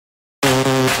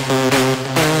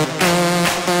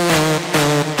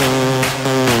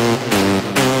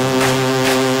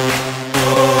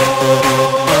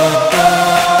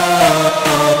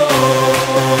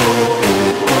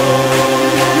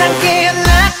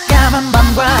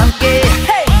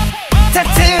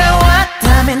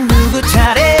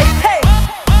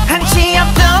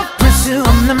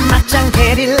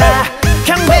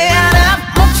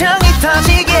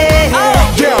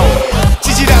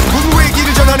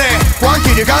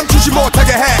분위기를 감추지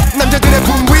못하게 해. 남자들의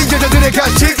분위 여자들의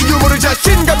간식 유머를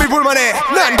자신감이 불만해.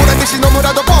 난 보란듯이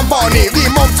너무나도 뻔뻔히 네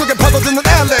몸속에 파고드는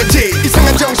엘레지.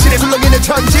 이상한 정신에 술렁이는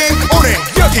천지 오늘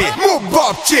여기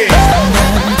무법지.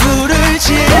 난 불을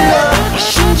질러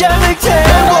심장을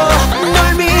태워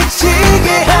널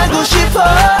미치게 하고 싶어.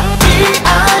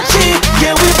 B.I.G.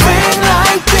 Yeah we bang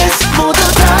like this 모두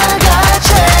다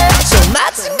같이 손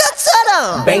맞은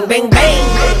것처럼 Bang bang bang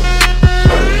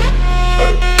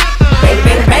Bang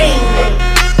bang bang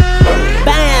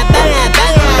Bang bang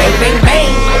bang Bang bang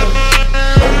bang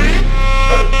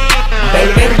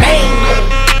Bang bang bang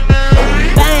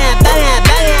Bang bang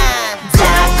bang 다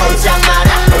꼼짝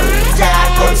마라 다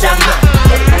꼼짝 마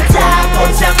다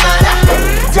꼼짝 마라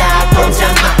다 꼼짝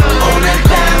마 오늘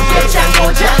밤 끝장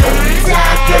보자 다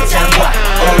끝장 봐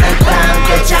오늘 밤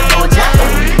끝장 보자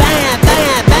Bang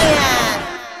bang bang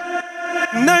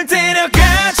널 데려가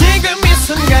지금 이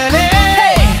순간에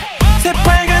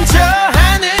새빨간 저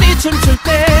하늘이 춤출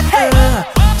때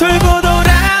돌고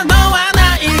돌아 너와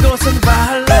나 이곳은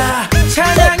발라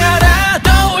찬양하라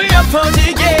더 울려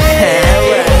퍼지게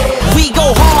We go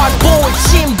hard boy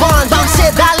신번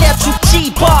밤새 달려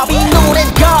죽지 법 이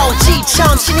노래는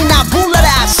거지처럼 신이 나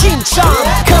불러라 신청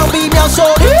컴비며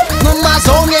소리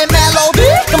눈마송의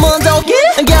멜로디 검은도기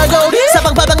결고리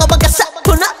사방팔방 어방가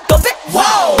사뿐한 도배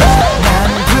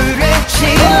난 불을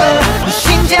질러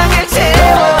심장을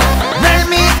태워 날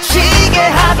미치게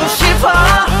하고 싶어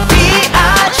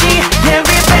B.I.G. Yeah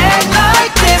we bang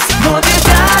like this 모두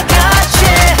다 같이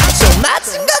손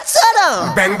맞은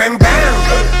것처럼 Bang bang bang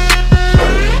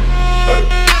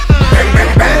Bang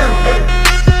bang bang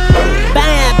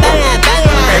Bang bang bang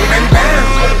Bang bang bang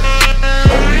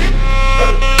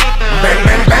Bang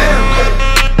bang bang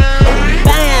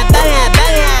Bang bang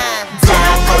bang 다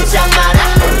꼼짝 마라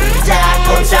다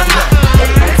꼼짝 마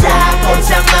다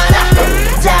꼼짝 마라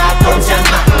다 꼼짝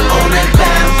마 오늘 밤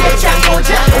끝장 보자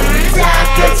다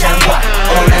끝장 봐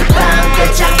오늘 밤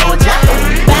끝장 보자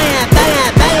Bang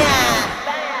bang bang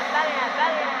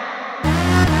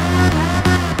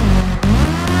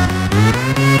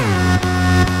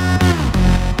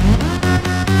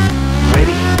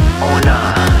Ready or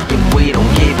not, if we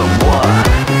don't give a what.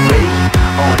 Ready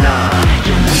or not,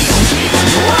 if we don't give a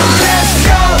what. Let's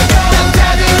go.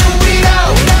 남자들은 위로,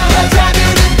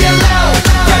 여자들은 below.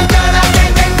 당겨라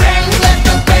bang bang bang, let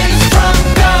the bass drum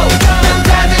go.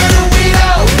 남자들은 위로,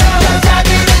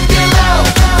 여자들은 below.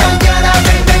 당겨라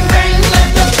bang bang bang, let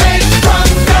the bass drum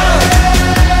go.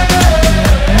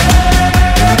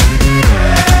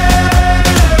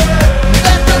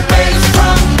 Let the bass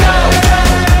drum go.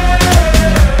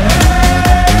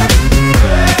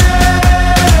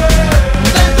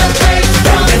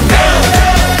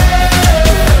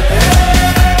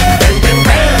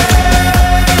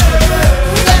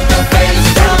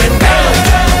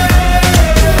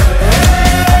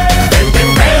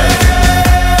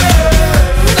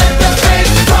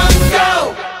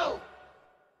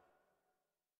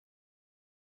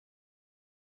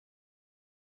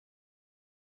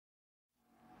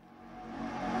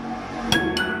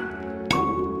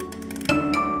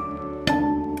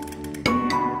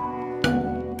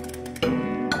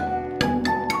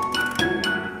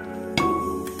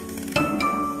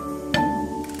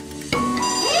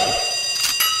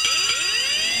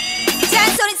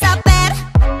 잔소리 써 빼라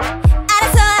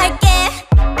알아서 할게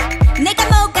내가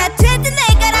뭐가 되든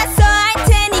내가 알아서 할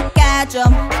테니까 좀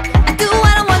I do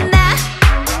what I want now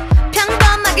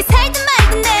평범하게 살든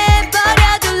말든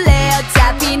내버려둘래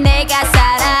어차피 내가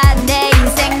살아 내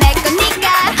인생 내 거니까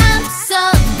I'm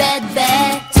so bad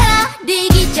bad 차라리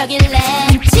기적일래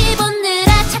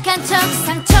집오느라 착한 척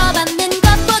상처받는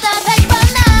것보다 100번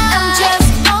나아 I'm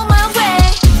just on my way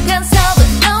변섭은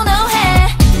no no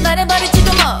해 너를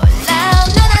버릴지도 몰라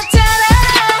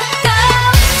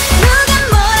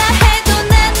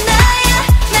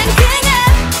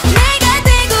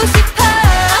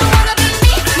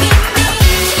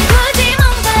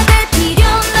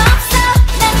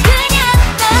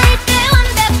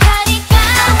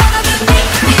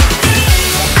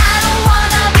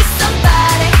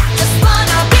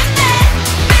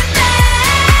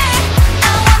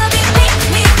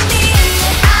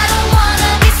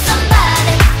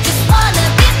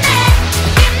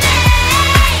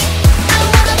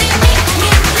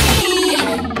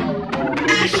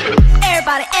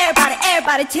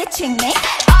Everybody teaching me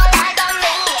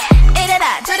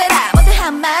이래라 저래라 모두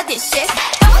한마디씩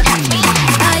Oh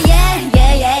yeah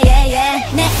yeah yeah yeah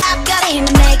yeah 내 앞가림은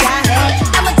내가 해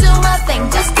I'ma do my thing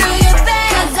just do your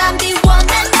thing Cause I'm the one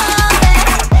and only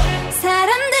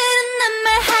사람들은 난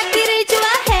말하기를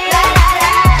좋아해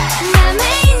남의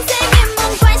인생에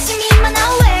뭔 관심이 많아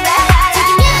왜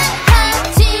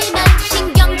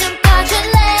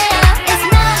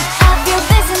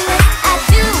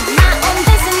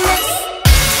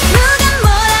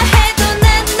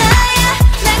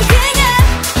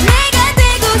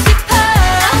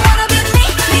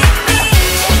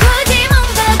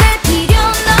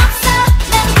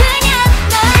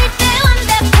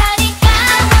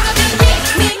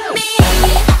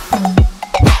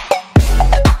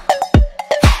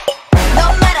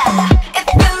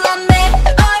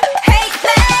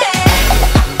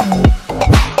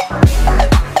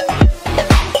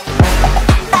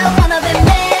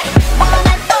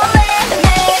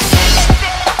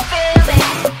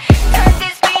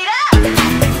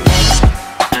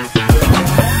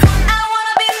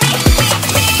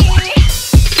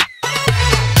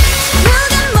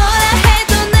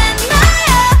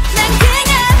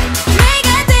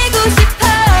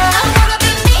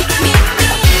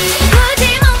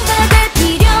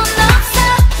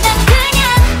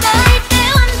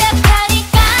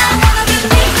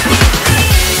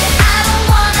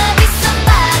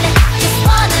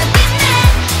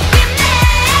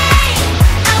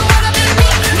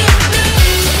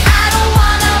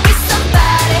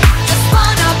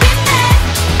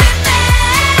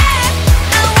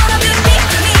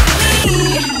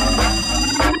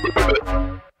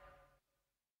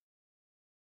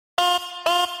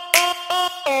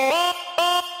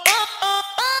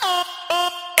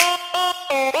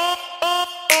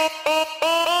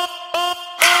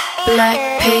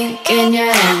Blackpink in your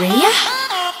area.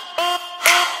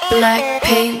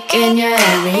 Blackpink in your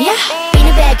area. Being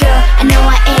a bad girl, I know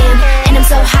I am. And I'm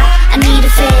so hot, I need a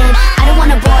fan. I don't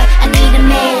want a boy, I need a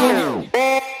man.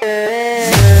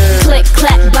 Click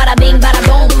clap bada bing bada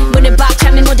boom. 문을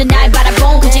박차면 모두 날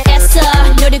바라본. 굳이 애써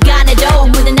노력 안 해도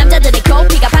모든 남자들의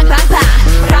코피가 팡팡팡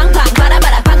팡팡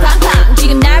바라바라 팡팡팡.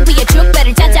 지금 날 위해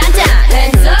축배를 짠짠짠.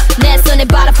 Hands up. 내 손에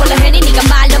butterfly hand. 네가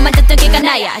말로만 듣던 걔가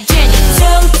나야 Jenny.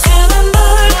 춤추는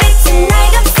불빛이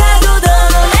날 감싸고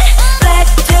도네. Black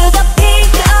to the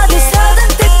pink 어디서든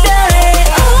특별해.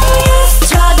 Oh yes.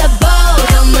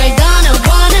 쳐다보던 we're gonna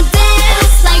wanna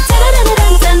dance like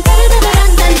따라라란딴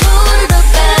따라라란딴 부르던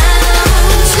밤.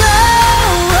 좋아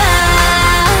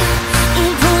이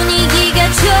분위기가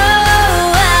좋아.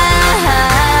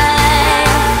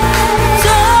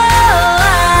 좋아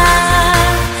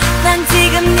난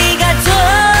지금 네가 좋아.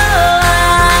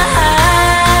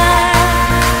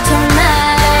 정말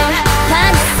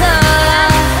반했어.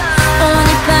 오늘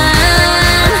밤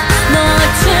너와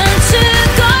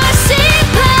춤추고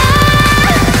싶어.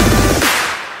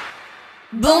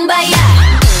 붐바야.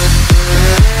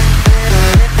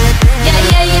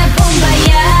 야야야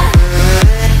붐바야.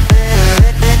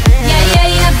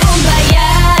 야야야 붐바야.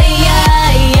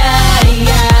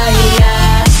 야야야야야.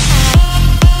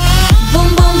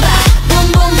 붐붐바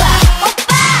붐붐바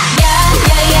오빠.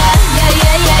 야야야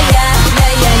야야야야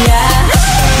야야야.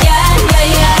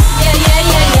 야야야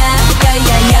야야야야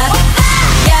야야야.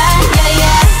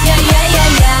 야야야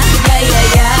야야야야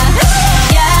야야야.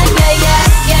 야야야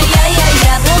야야야야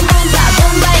붐붐바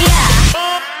붐바야.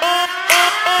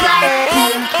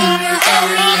 Blackpink in your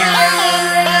area.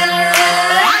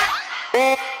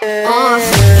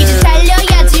 이제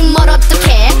달려야지 뭘 어떡해.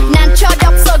 난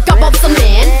철없어 겁없어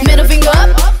man. Middle finger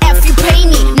up if you pay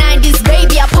me. 90s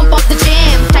baby I pump up the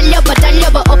jam. 달려봐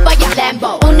달려봐 오빠야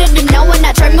Lambo. 오늘은 너와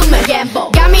나 젊음을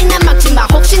gamble. 감히 난 막지마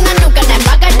혹시나 누가 날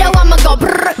막아도 I'ma go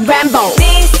brrr Rambo.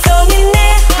 네 손이 내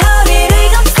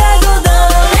허리를 감싸고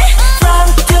도네.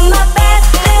 Front to my back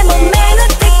내 몸매는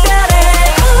특별해.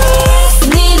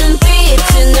 네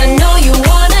눈빛은 I know you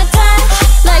wanna touch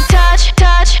like touch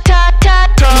touch touch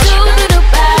touch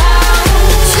두두두바.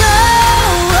 좋아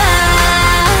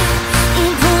이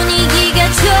분위기가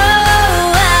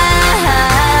좋아.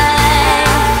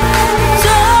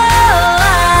 좋아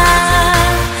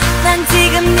난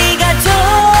지금 네가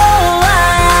좋아.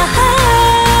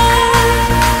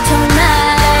 정말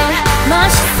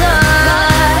멋있어.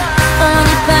 오늘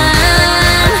밤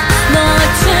너와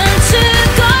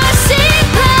춤추고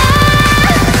싶어.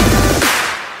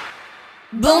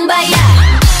 붐바야.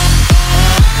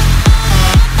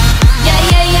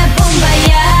 야야야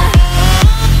붐바야.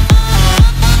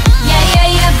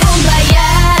 야야야 붐바야.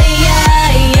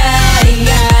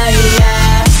 야야야야.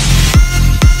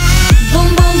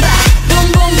 붐붐바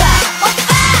붐붐바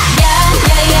오빠.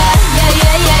 야야야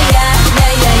야야야야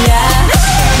야야야.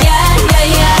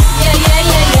 야야야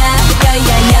야야야야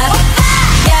야야야.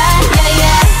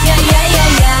 야야야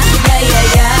야야야야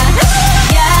야야야.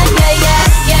 야야야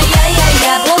야야야야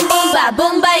붐붐바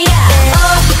붐바야.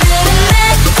 오늘은 내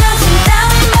정신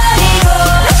따윈 버리고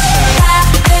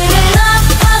하늘을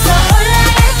넘어서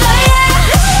올라갈 거야.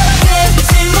 끝을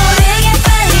모르게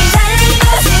빨리 달리고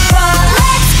싶어.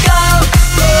 Let's go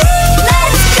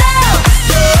Let's go.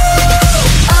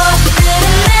 오늘은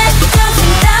내 정신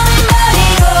따윈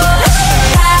버리고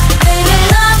하늘을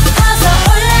넘어서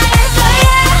올라갈 거야.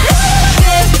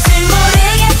 끝을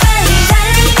모르게 빨리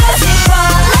달리고 싶어.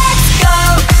 Let's go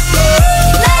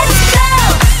Let's go.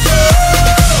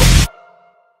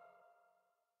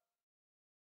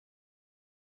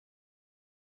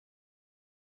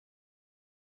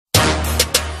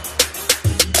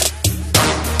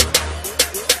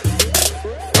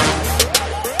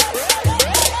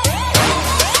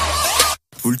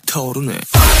 불타오르네.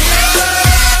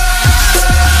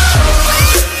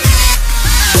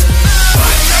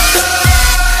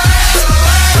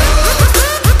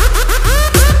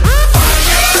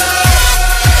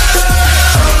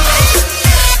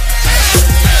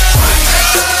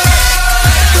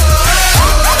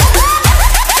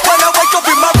 When I wake up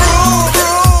in my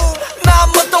room,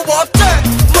 난 뭣도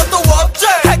없지.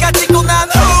 해가 지고 난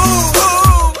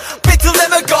후, 비틀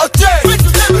내면 걷지.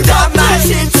 난 나의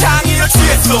심장이여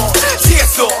취했어.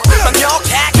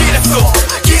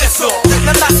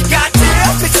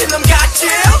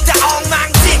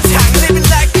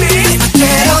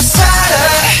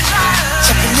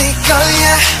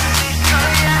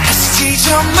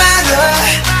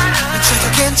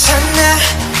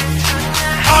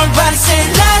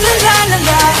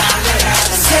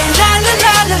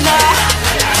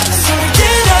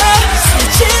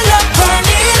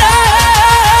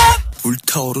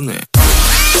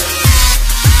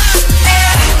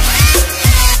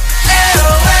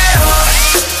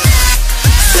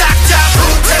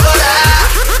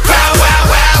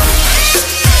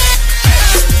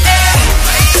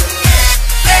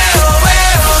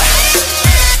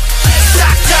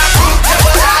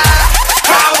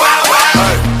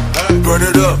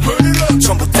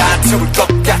 태울 것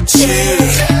같이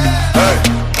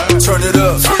Turn it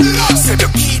up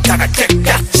새벽이 다갈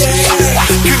때까지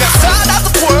그냥 살아도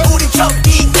보여 우린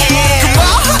여기에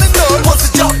그만하는 널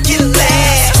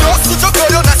원수적일래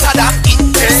수적거려 난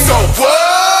사람인데 So what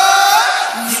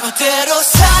네 멋대로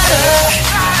살아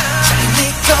잘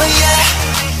네 거야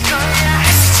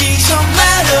애쓰지 좀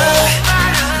말아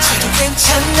저도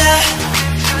괜찮아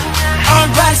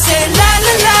Alright say la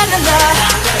la la la la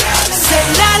Say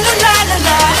la la la la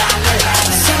la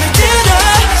소리 들어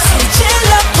소리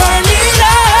질러 burn it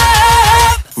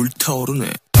up 불타오르네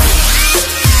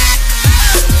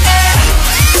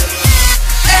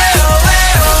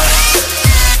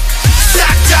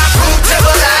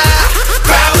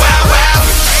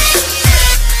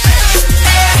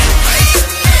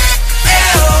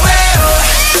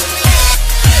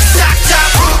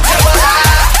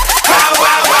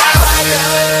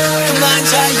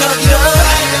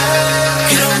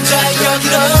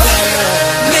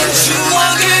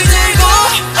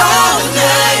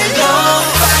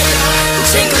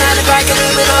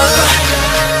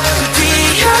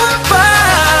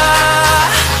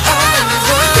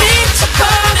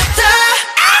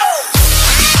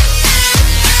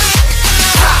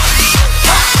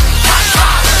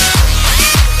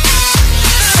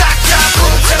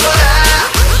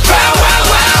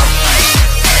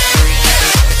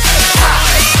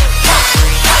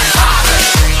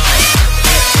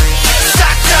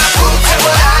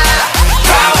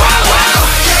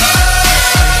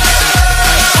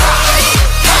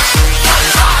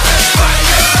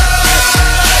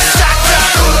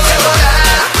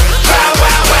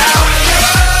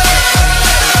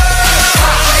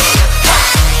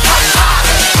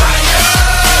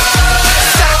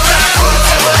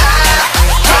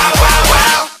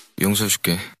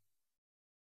용서해줄게.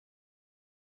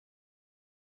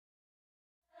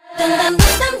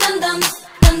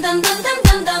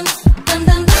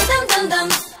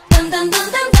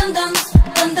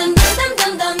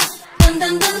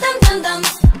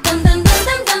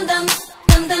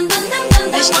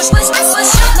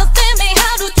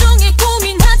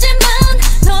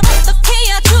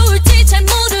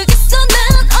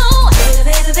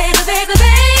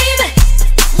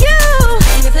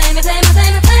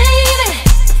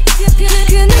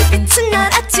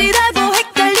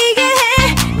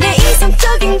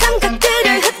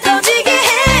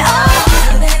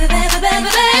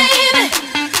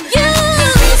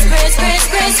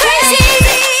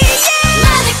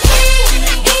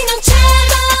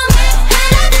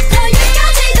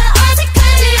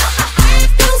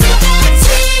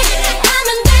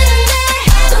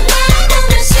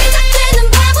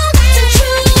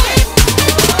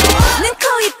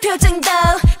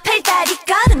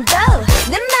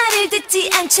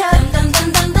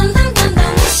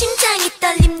 심장이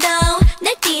떨림도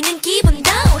날 뛰는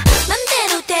기분도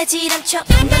맘대로 되질 않죠.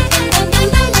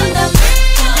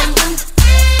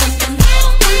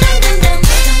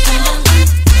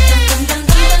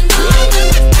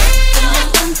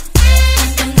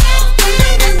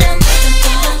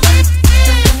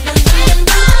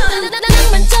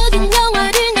 낭만적인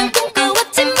영화를 난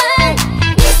꿈꿔왔지만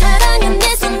네 사랑은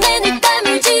내 손에 늘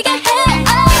땀을 쥐게 해.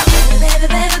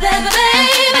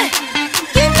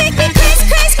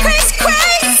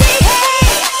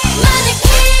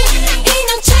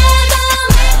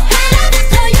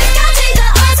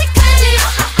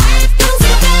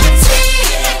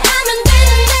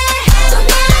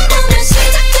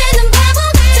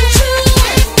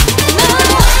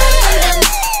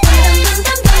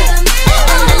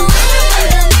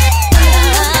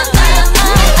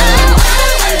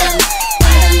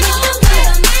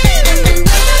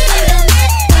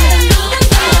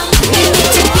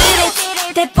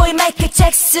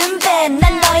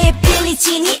 난 너의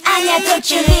빌리진이 아냐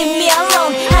Don't you leave me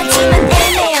alone. 하지만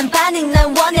애매한 반응 난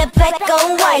원해 black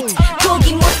or white.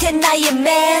 포기 못해 나의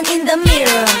man in the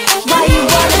mirror. Why you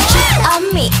wanna cheat on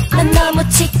me? 난 너무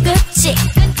지긋지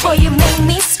Boy you make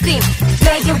me scream.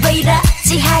 너에게 왜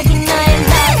이러지 하긴 너의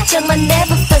나 정말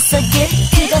never felt so good.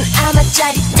 그건 아마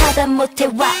짜릿하다 못해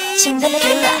watching the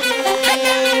killer.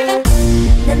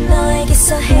 난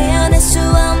너에게서 헤어날 수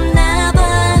없나 봐.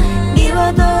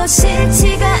 미워도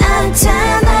싫지가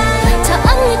않잖아. 저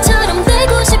언니처럼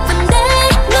되고 싶은데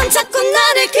넌 자꾸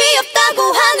나를 귀엽다고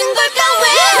하는 걸까 왜?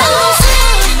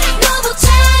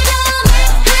 너보처럼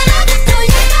하나부터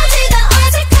열까지 다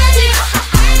어색하지.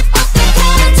 어떻게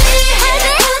하지 할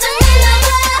표정이 나와.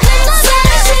 너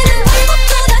사랑시는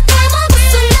방법도 다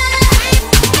까먹었어 나.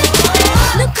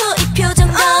 눈, 코, 입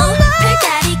표정도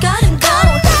별다리 걸음도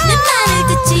내 말을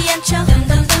듣지 않죠.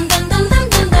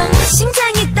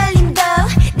 심장이 떨림도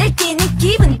날 뛰는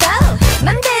기분도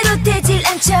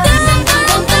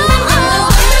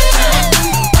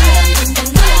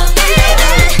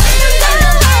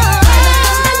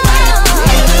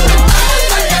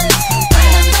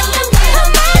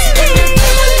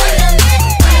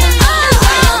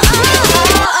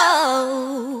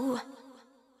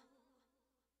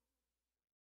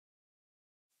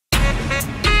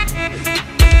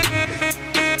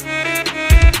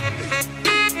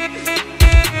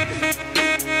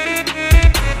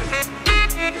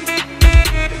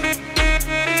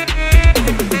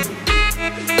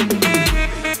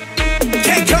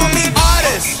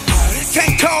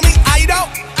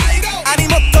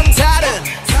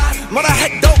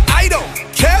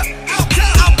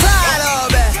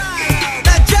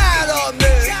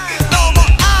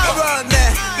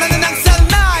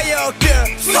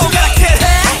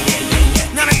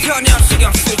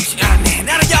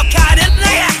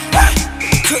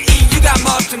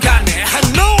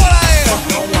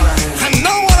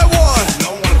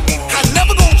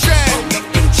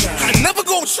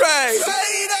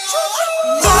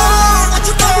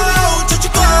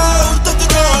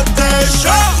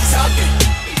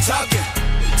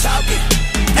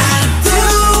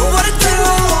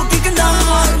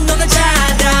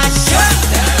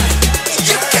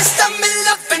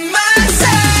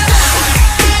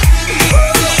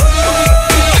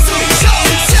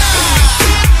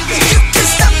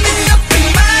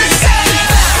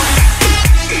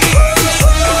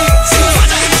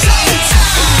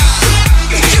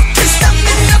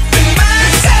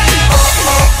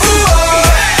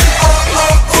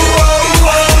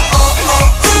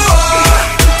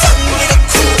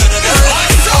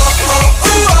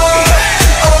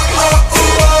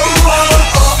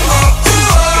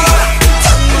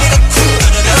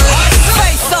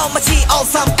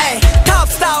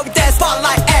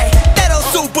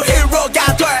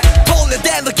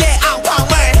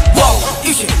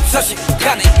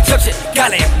서식간에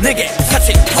접시간에 내게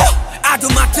사치 I do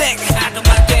my thing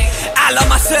I love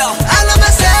myself I love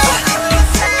myself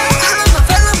I love my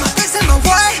fellow my things and my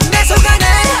world 내 속안에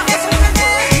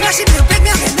몇십 명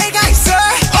백명의 내가 있어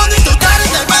오늘도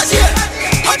다른 날 맞이해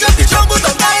어차피 전부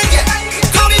다 나에게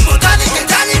고민보다는 게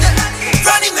달리네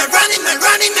Running man running man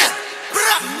running man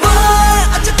뭘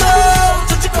어쩌고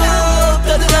저쩌고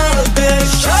떠들어도 돼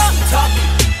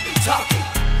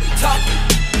Talking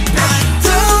I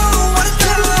do what I do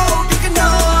그게 넌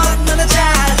너나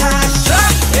잘하셔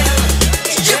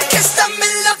You can't stop me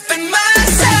loving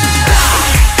myself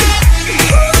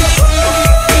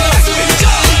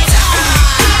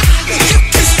You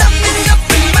can't stop me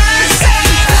loving myself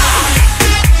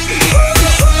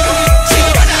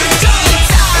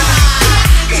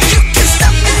You can't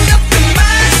stop me loving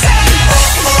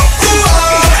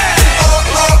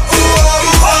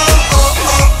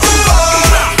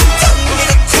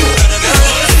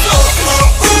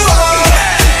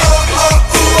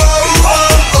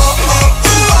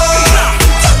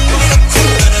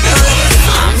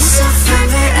I'm so fine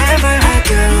wherever I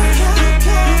go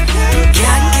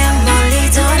가끔 멀리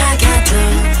돌아가도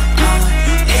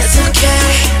It's okay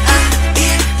I'm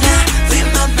in love with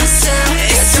myself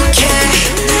It's okay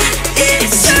이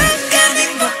순간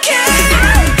행복해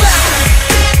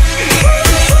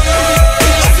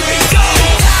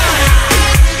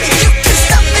You can't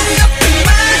stop me loving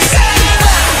myself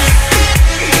You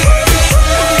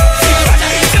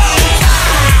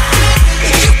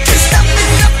can't stop me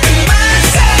loving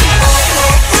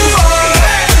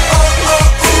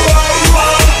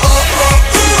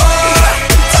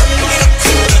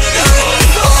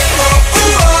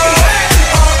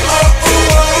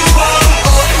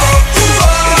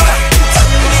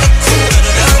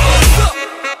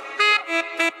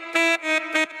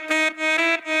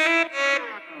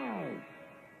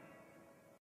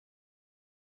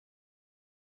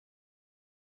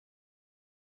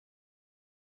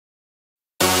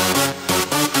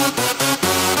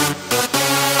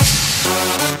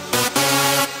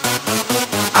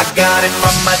I got it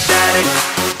from my daddy.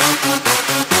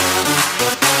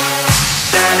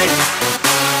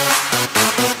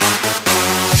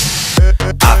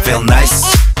 I feel nice.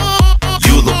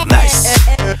 You look nice.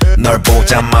 널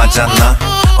보자마자 나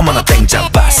어머나 땡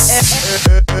잡았어.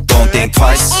 Don't think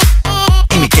twice.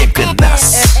 이미 게임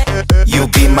끝났어. You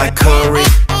be my curry.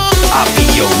 I'll be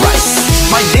your rice.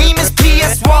 My name is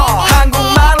PS1.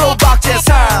 한국말로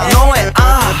박재상. 너의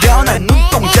변한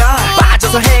눈동자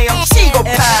빠져서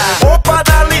헤엄치고파. 오빠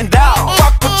달린다.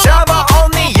 꽉 붙잡아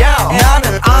only you.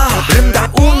 나는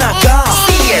아름다운 아가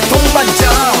C의 동반자.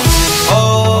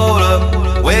 Hold up,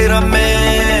 wait a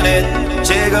minute.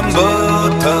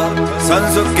 지금부터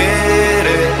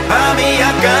선수끼리 밤이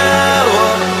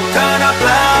아까워. Turn up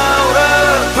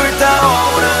louder.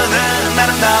 불타오르는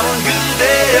아름다운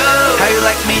그대여. How you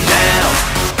like me now?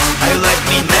 How you like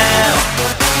me now?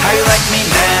 How you like me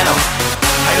now?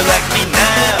 How you like me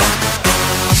now?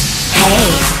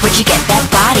 Hey, where'd you get that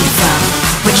body from?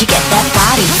 Where'd you get that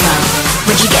body from?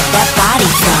 Where'd you get that body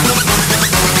from?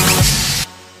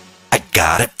 I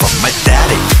got it from my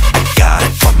daddy. I got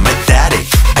it from my daddy.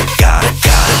 I got it.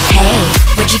 Hey,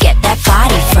 where'd you get that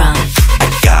body from? I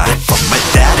got it from my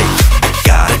daddy. I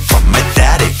got it from my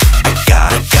daddy. I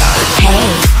got it. Hey,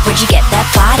 where'd you get that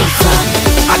body from?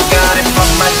 I got it from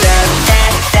my daddy.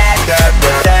 Daddy.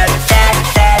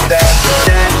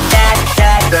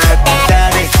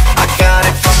 I got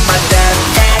it from my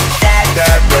daddy.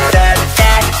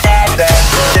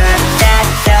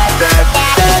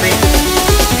 Daddy.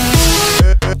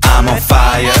 I'm on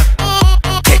fire.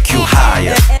 Take you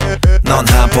higher. 넌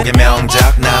한 폭의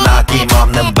명작. 난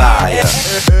아낌없는 buyer.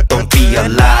 Don't be a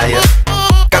liar.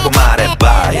 까고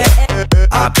말해봐요.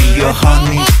 I'll be your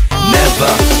honey.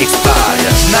 Never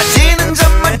expire. 낮이는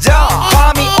잠마저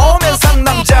밤이 오면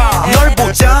상남자. 널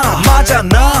보자마자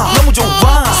나 너무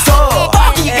좋아서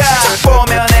어디가 딱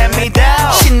보면 hand me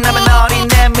down. 신나면 어린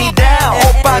hand me down.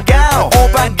 오빠가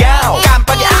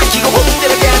깜빡이 아끼고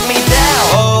훅대려 get me down.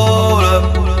 Hold up,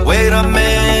 wait a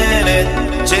minute.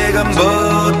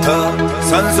 지금부터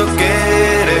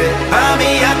선수끼리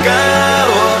밤이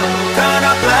아까워. Turn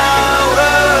up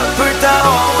louder.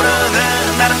 불타오르는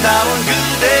아름다운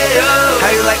그대여.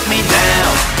 How you like me now?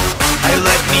 How you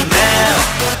like me now?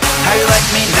 How you like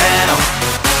me now?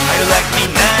 How you like me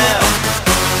now?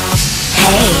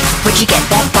 Hey, where'd you get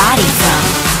that body from?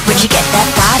 Where'd you get that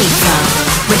body from?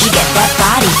 Where'd you get that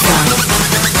body from?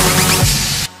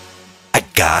 I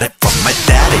got it from my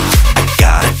daddy. I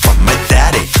got it from my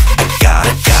daddy. I got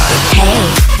it. Hey,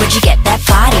 where'd you get that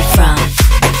body from?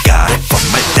 I got it from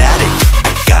my daddy.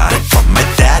 I got it from my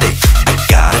daddy. I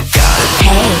got it.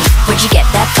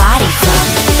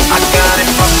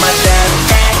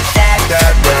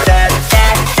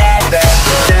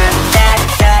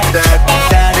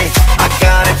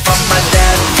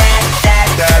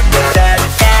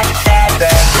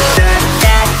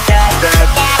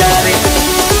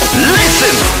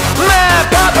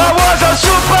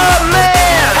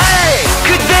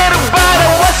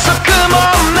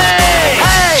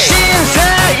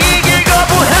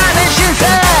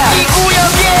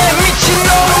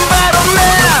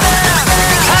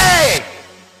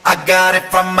 got it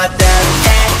from my dad.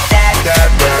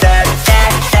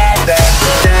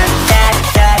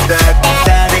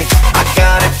 Daddy, I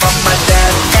got it from my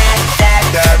dad. Daddy,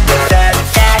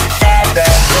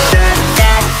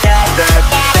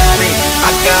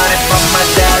 I got it from my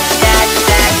dad.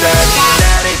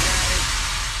 Daddy.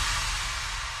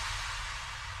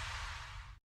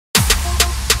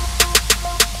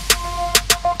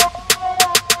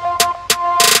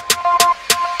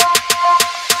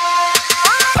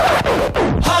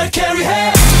 Hard carry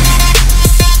head.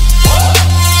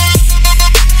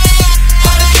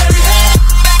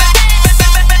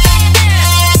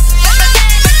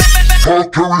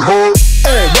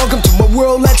 Hey, welcome to my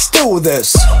world, let's do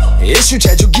this. 이슈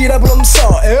제조기라 부르면서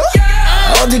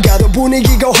어디 가도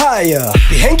분위기가 higher.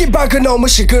 비행기 밖은 너무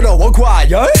시끄러워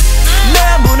과열.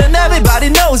 내 문은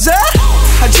everybody knows it.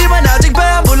 하지만 아직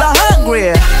배불러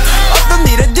hungry. 어떤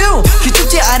일에도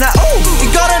기죽지 않아.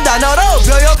 이거는 단어로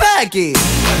표현하기.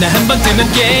 나 한 번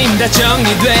뜨면 게임 다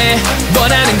정리돼.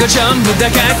 원하는 거 전부 다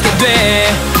갖게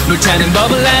돼. 불타는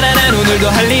법을 알아 난 오늘도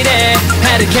할 일에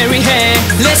How to carry 해.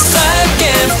 Let's fly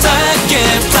again, fly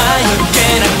again, fly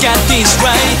again. I got this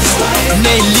right.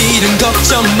 내일 일은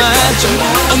걱정 마.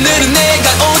 오늘은 내가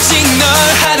오직 널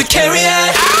How to carry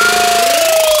해.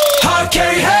 Hard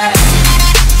carry head.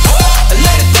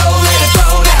 Let it go, let it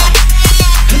go now.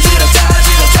 흔들었다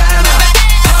흔들었다 나.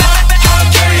 Hard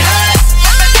carry head.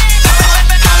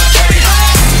 Hard carry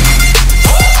head.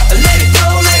 Let it go,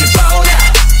 let it go now.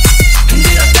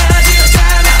 흔들었다 흔들었다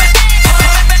나.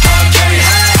 Hard carry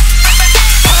head.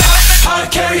 Hard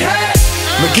carry head.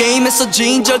 너 게임에서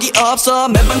진 적이 없어.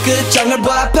 매번 끝장을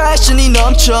봐 패션이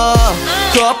넘쳐.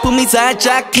 거품이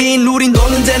살짝 긴 우린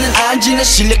노는 데는 안 지는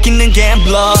실력 있는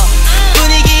갬블러.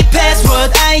 분위기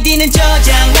패스워드 아이디는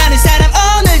저장. 많은 사람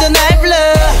오늘도 날 불러.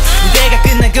 무대가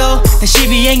끝나고 다시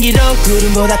비행기로.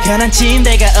 구름보다 편한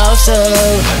침대가 없어.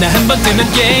 나 한 번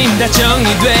뜨면 게임 다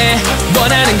정리돼.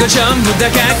 원하는 거 전부 다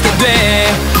갖게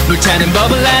돼. 불타는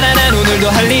법을 알아 난 오늘도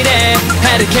할 일에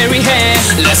How to carry 해.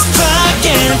 Let's fly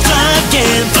again, fly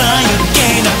again, fly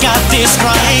again. I got this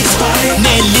right.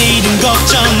 내일 일은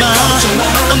걱정 마.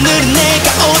 오늘은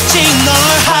내가 오직 널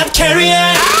hard carry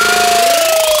해.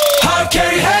 Hard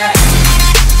carry 해.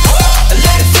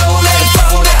 Let it go, let it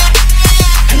go now.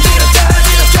 흔들었다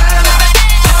흔들었다 나.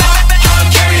 Hard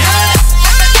carry 해.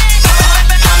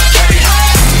 Hard carry 해.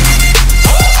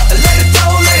 Let it go,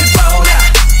 let it go now.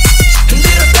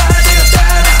 흔들었다 흔들었다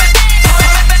나.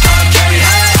 Hard carry 해.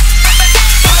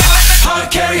 Hard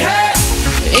carry 해.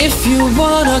 If you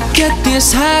wanna get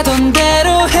this 하던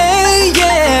대로 해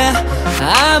yeah.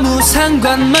 아무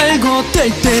상관 말고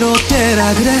될 대로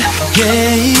되라 그래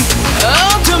yeah.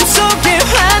 어둠 속에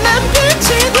환한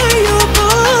빛이 되어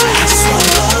boy. I just wanna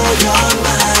blow your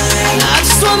mind. I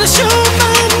just wanna show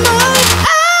my mind.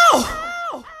 Ow!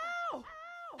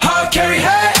 Hard carry 해.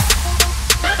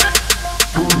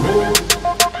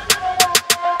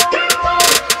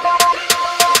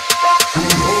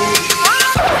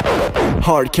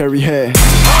 Hard carry 해.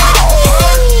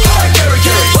 Hard carry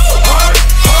carry.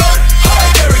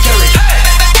 Hard carry carry.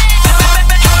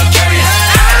 Hard carry 해.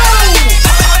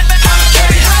 Hard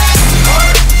carry 해.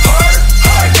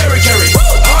 Hard carry carry.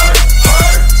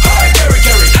 Hard carry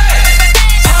carry.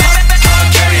 Hard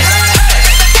carry 해.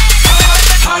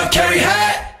 Hard carry 해.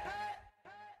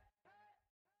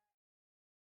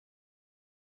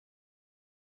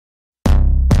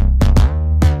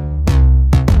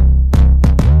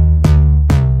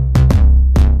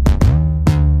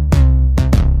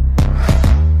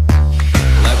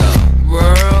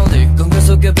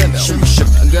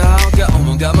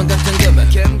 가만 같은 개만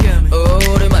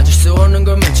우리 맞을 수 없는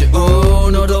걸 맺지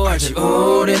너도 알지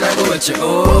우리 알고 외치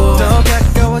더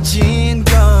가까워진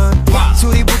건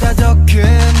소리보다 더 큰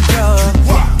벽.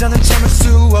 더는 참을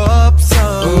수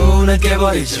없어. 날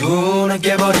깨버리지 날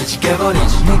깨버리지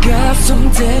내가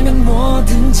손대면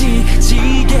뭐든지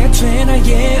지게 돼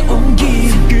나의 온기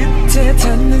끝에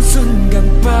닿는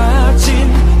순간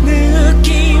빠진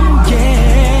느낌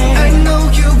yeah. I know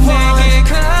you want. 내게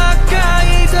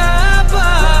가까이 다봐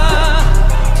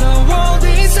더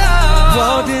어디서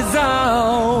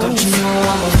Don't you know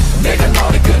I'm 내가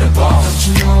너를 끌어봐. Don't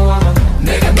you know I'm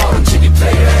내가 너를 지니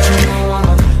player. Don't you know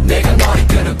I'm 내가 너를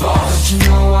끌어봐. Don't you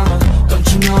know I'm Don't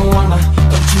you know I'm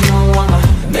Don't you know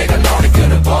I'm 내가 너를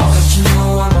끌어봐. Don't you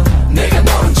know I'm 내가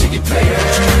너를 지니 player.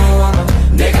 Don't you know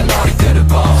I'm 내가 너를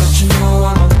끌어봐. Don't you know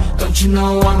I'm Don't you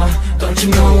know I'm Don't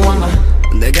you know I'm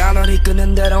내가 널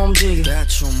이끄는 대로 움직여.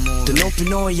 더 높이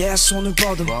너의 손을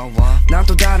뻗어. 난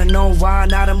또 다른 너와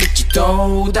나를 묻지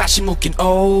또 다시 묶인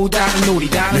다른 우리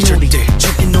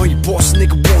적인 너의 보스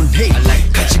내가 원해.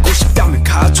 가지고 싶은 있다면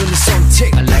가져내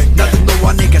선택 나도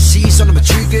너와 내가 시선을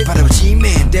맞추길 바라보지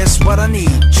man That's what I need,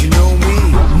 you know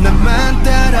me 나만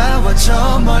따라와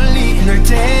저 멀리 널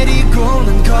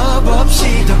데리고는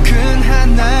겁없이 더 큰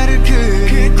하나를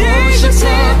그리고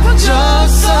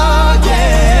싶어졌어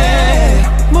yeah.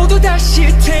 모두 다시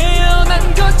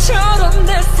태어난 것처럼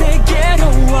내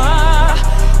세계로 와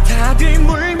다들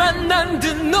물 만난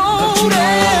듯 노래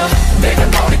내가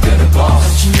너를 끌어봐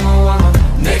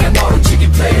내가 너를 지기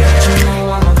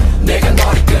player 내가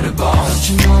너를 끌어봐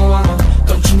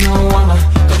Don't you know I'm a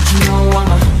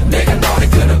내가 너를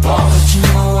끌어봐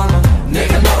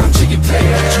내가 너를 지기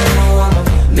player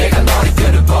내가 너를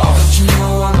끌어봐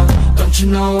Don't you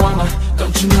know I'm a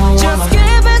Just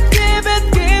give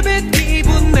it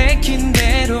기분 내킨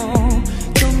대로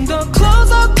좀 더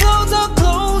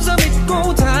closer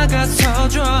믿고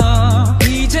다가서줘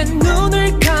이제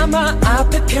눈을 감아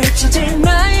앞에 펼쳐질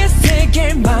나의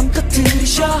세계를 맘껏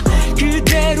들이쉬어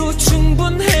그대로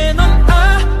충분해 넌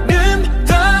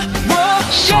아름다워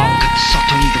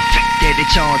소통이도 획대를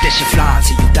저 대신 fly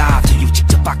till you die till you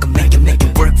직접 바꿔 make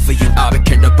it work for you I'll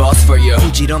become the boss for you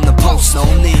부질없는 post no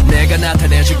need 내가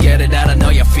나타내줄게 that I know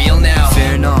you feel now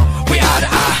Fear no We are the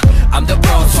I'm the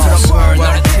boss to the world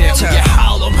너를 태우게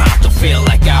hollow mouth to feel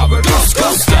like our Ghost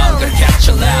gonna catch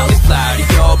you loud It's loud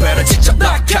이거 better 직접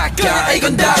낙하가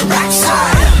이건 다 right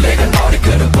side 내가 너를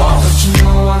끌어봐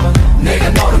내가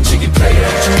너를 움직인 player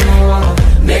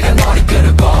내가 너를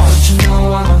끌어봐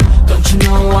Don't you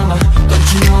know I'm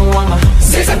a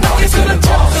세상 너를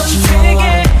끌어봐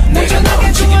내가 너를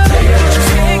움직인 player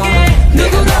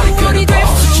내가 너를 끌어봐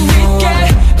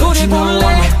노래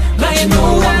볼래 나의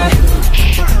노래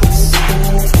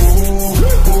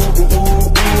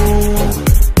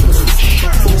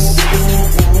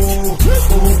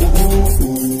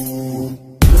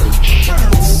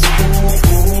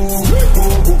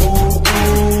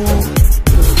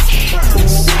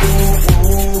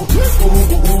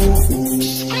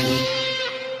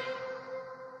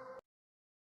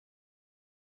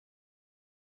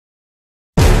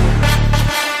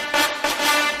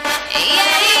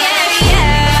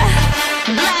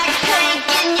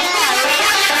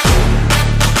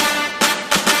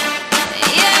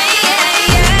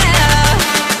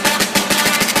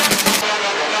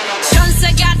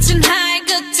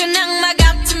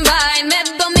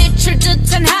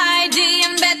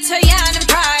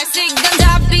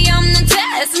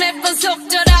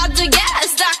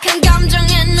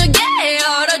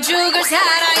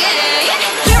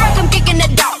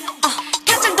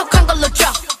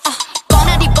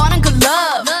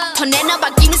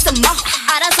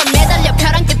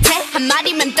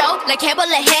like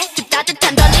해볼래 해 그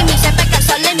따뜻한 떨림이 새빨간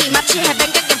설렘이 마치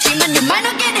해변 가깝지만 you might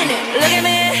not get in it Look at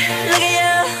me, look at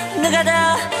you 누가 더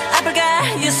아플까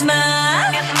you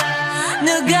smile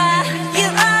누가 you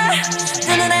are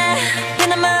두 눈에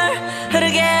피눈물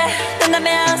흐르게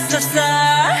된다면 so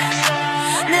sorry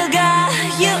누가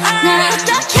you are 나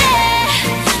어떡해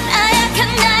나약한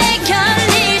나에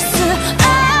걸릴 수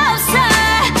없어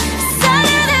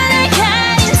서로를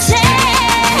가린 채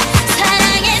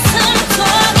사랑의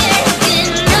숨통을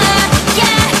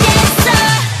끊어야겠어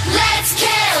Let's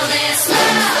kill this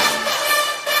love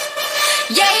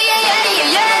Yeah yeah yeah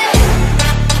yeah yeah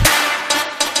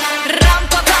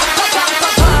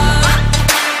람파파파파파파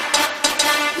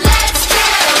Let's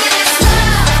kill this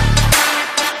love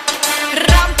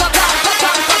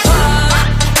람파파파파파파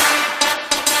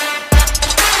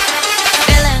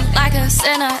Feeling like a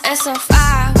sinner, it's so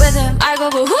far with him I go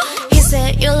boo-hoo He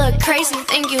said you look crazy,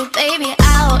 thank you baby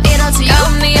I'll eat all to you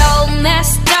Got me all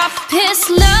messed up, his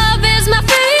love is my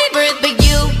favorite But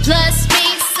you plus me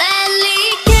sadly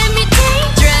can be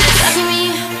dangerous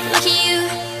Lucky you,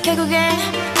 결국엔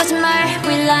거짓말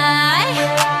we lie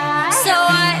So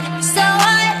what,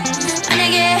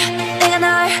 만약에 내가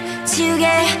널 지우게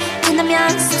된다면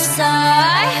so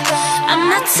sorry I'm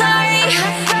not sorry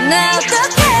나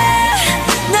어떡해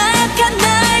나약한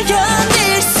날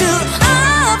견딜 수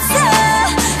없어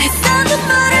했던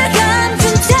눈물을 감춘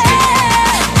채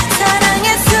사랑의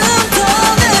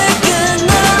숨통을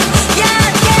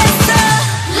끊어야겠어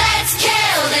Let's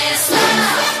kill this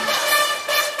love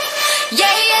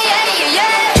Yeah yeah yeah yeah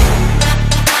yeah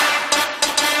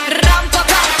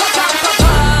람파파파파파파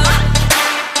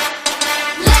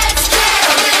Let's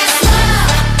kill this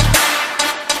love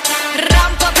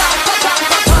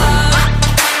람파파파파파파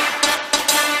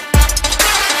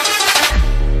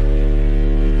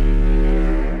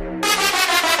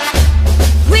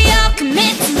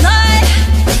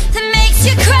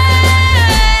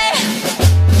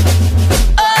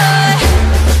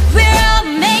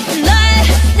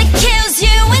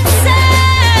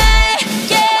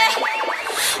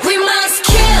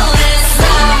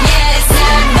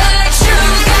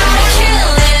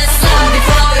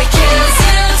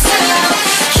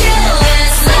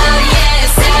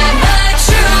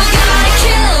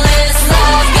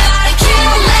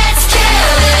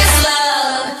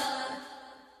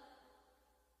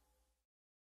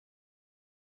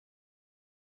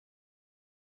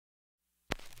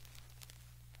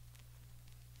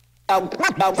Hey,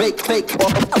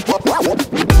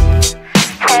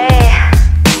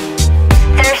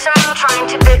 there's someone trying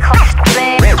to be close to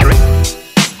me.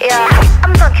 Yeah,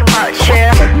 I'm talking about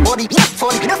you.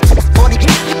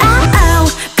 Oh,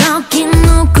 거기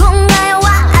누군가요?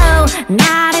 Wow,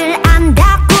 나를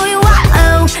안다고요?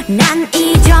 Wow, 난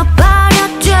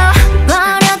잊어버렸죠,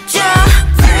 버렸죠.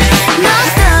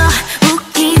 너도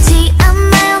웃기지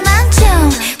않나요? 난 좀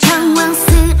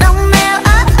당황스럽네요.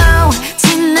 Oh, oh,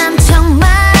 지난 척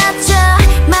말하고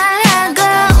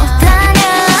다녀.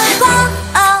 Oh,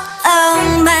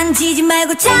 oh, 만지지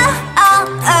말고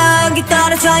저기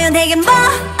떨어져요 내게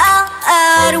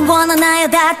뭐를 원하나요?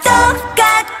 다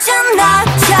똑같죠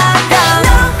너처럼.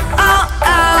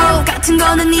 No, 같은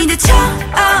거는 이제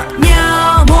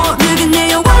전혀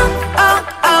모르겠네요.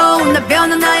 나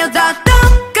변하나요? 다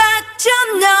똑같죠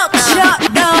너처럼.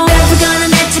 뱉거나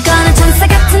내치거나 천사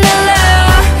같은 일로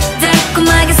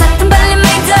달콤하게 사탕 발린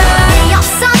메이드. 내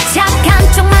없어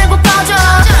착한 척 말고 꺼져.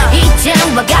 이제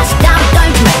와가시 땀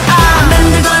떨지 마.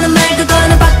 만들거나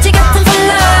말거나 박쥐 같은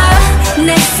컬러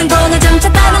내 승부는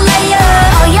점차 다른 레이어.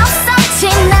 어이없어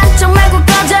지난 척 말고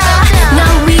꺼져.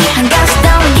 널 위한 가시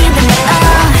따윈 기대 내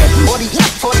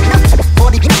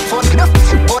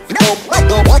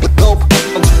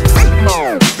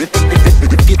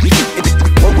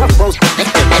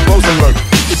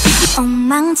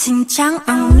엉망진창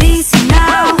only so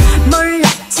now.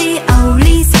 몰랐지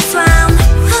only so strong.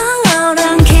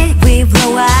 황홀한 kick we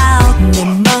blow out. 내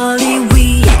머리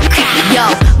위에 Yo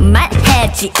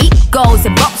말해지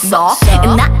이곳에 벗어.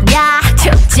 나야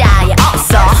특자에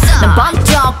없어. 난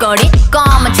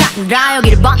번쩍거리고만 찾느라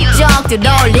여기를 번쩍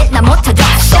들어올릴 나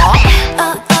못하겠어.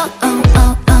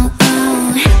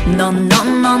 No no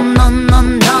no no no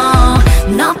no.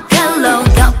 너 별로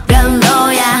더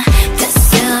별로야.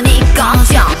 됐으니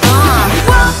꺼져.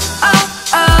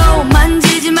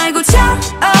 만지지 말고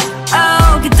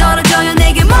저기 떨어져요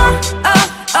내게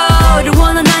뭐를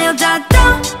원하나요? 다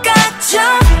똑같죠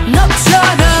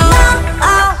너처럼.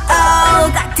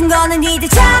 같은 거는 이제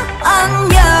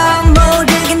전혀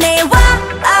모르겠네요.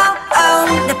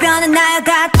 나 변하나요?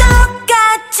 다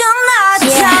똑같죠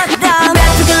너처럼.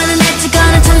 뱉거나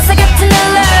내치거나 천사 같은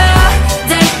일로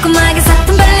달콤하게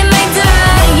사탕 발린 메이드.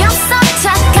 내 없어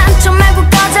착한 척 말고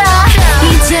꺼져.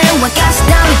 이제 와가시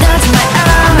따위 떨지 마.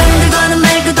 만들거나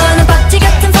말거나 박쥐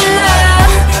같은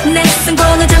컬러 내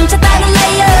승부는 점차 다른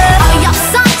레이어.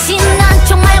 어이없어 지난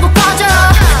척 말고 꺼져.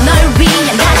 널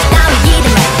위한 가시 따위 기대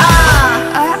마.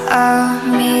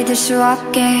 믿을 수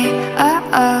없게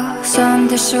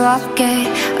손댈 수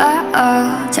없게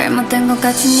잘못된 것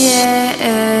같은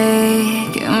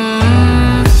얘기.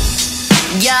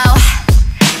 Yo,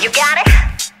 you got it?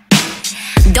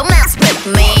 Don't mess with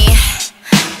me.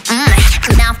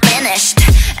 Now finished.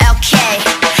 Okay,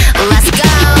 let's go.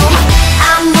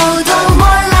 아무도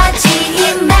몰랐지 이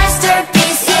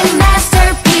masterpiece, 이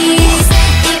masterpiece.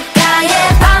 입가에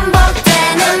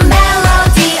반복되는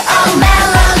멜로디, oh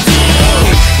멜로디.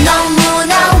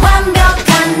 너무나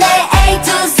완벽한 내 A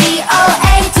to Z, oh A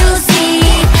to Z.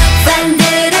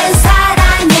 팬들은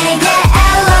사랑해, yeah,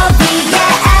 LOV,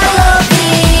 yeah, LOV.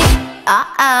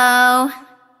 Uh-oh.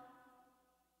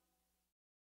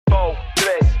 4, 3,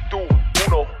 2, 1,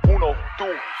 1, 2.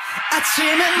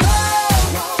 아침에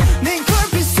너네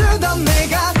굴빛 쓰던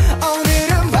내가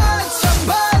오늘은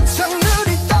번쩍번쩍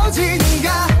눈이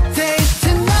떠지는가. 데이트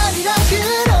날이라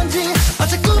그런지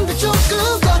어제 꿈도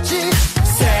조금 꿨지.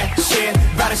 새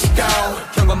신발을 신고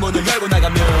현관문을 열고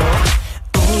나가면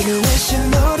오늘은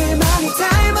너를 많이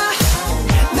닮아.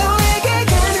 너에게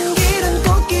가는 길은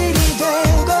꽃길이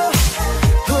되고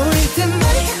보일 때 말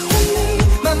같은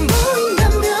네만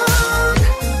보인다면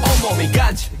온몸이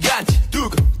간지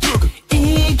두근두근.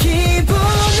 이 기분은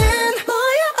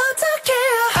뭐야 어떡해.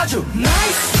 아주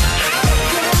nice,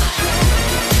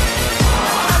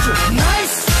 아주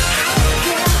nice.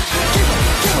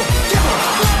 기분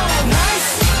nice.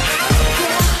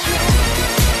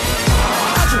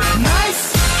 아주 nice.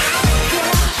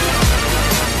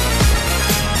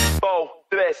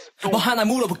 뭐 하나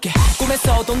물어볼게.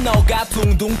 꿈에서도 너가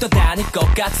둥둥 떠다닐 것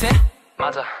같아.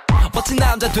 맞아. 멋진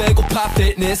남자 되고파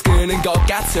피트니스 끄는 것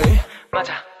같아.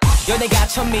 맞아. 연애가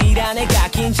처음이라 내가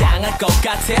긴장할 것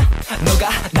같아. 너가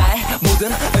나의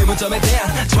모든 의문점에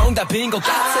대한 정답인 것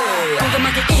같아.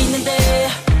 궁금하게 있는데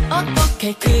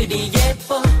어떻게 그리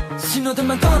예뻐.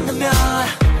 신호등만 건너면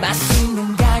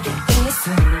맛있는 가게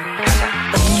있어.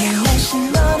 오늘 날씨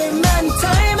너를 많이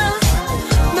닮아.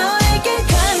 너에게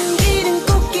가는 길은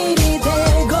꽃길이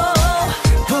되고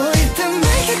보일 때 말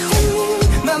같은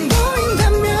네만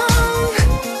보인다면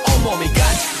온몸이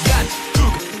간지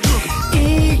두근두근.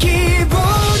 이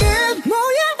기분은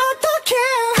뭐야 어떡해.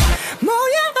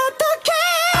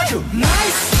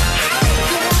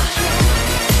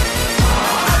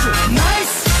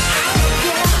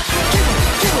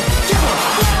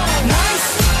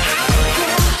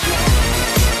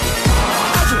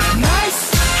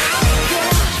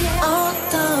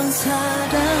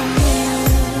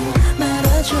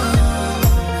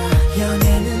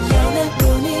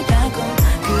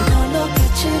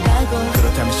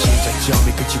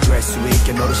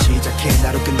 너로 시작해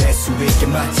나로 끝낼 수 있게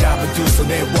맞잡은 두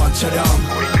손의 원처럼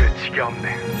우리 끝이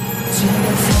없네.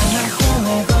 지금 생각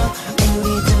forever 우리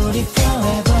둘이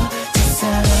forever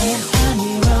첫사랑은 안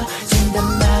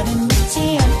이루어진단 말은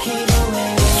믿지 않기로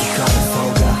해. 기꺼이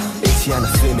속아 잊지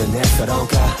않았으면 내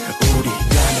서로가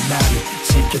우리라는 말이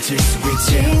지켜질 수 있지.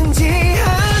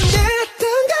 진지한데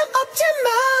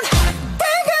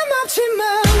뜬금없지만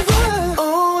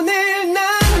오늘 난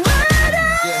말야.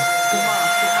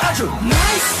 아주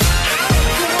nice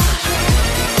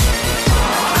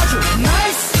아주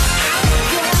nice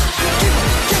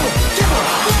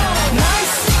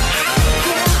nice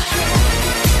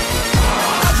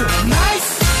아주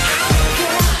nice.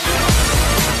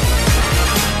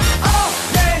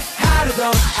 오늘 하루도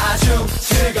아주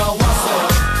즐거웠어.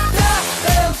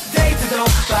 다음 데이트도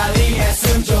빨리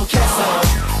했으면 좋겠어.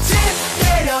 집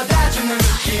데려다주는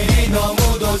길이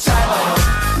너무도 짧아요.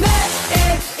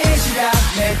 내일 이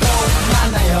시간에 또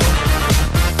만나요.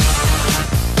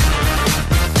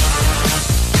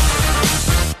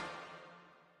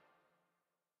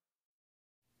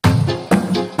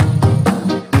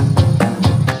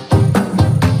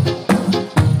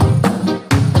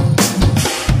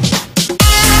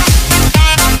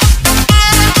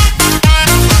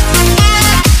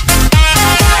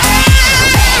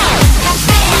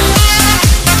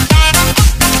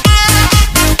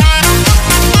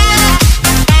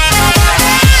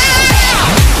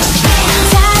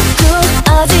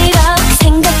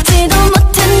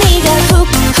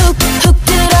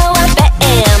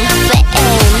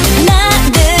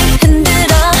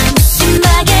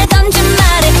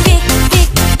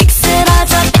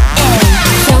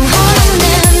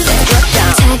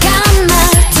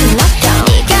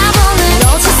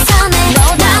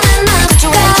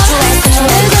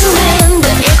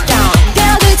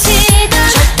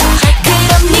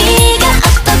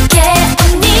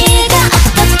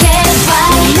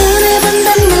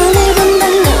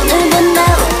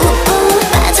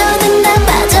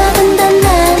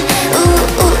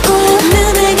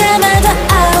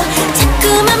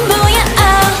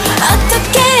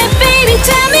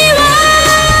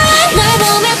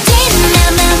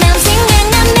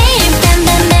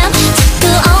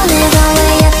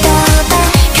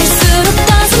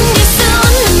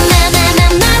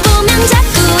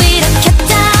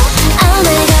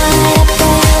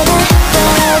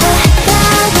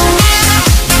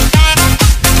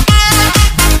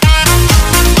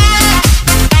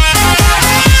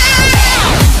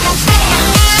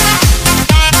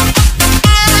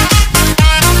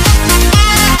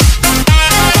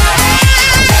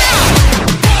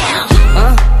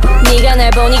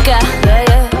 보니까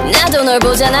나도 널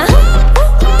보잖아.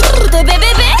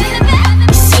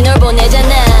 신호를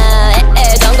보내잖아.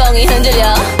 덩덩이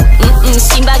흔들려.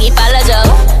 심박이 빨라져.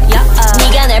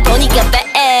 네가 날 보니까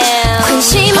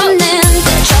관심 없는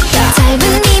듯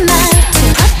짧은 네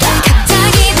말투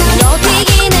갑자기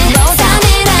높이기는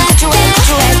싸늘하죠.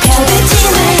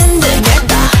 부딪히는 듯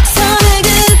손을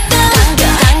긋던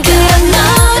그런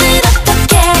너를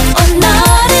어떻게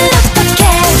너를 어떻게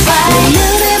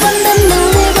눈을 본다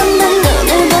눈을 본다 눈을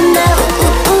본다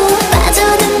우우우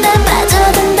빠져든다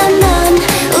넌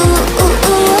우우우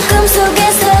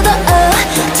꿈속에서도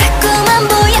자꾸만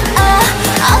보여.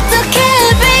 어떻게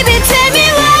baby tell me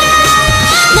why.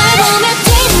 널 보면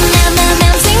뒷남하면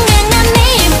생각난 네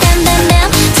입간다면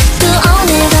자꾸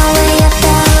오늘도 왜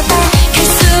아까봐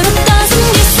갈수록 더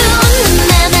숨길 수 없는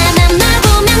나만 널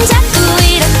보면 자꾸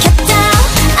이렇게 down.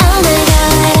 Oh my god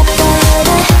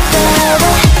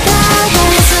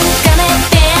한순간에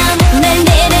뺨 날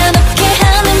내려놓게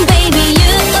하는 baby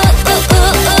you.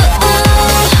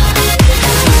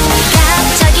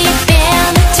 갑자기 뺨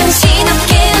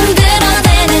정신없게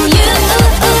흔들어대는 you.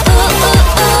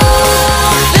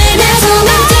 날 보면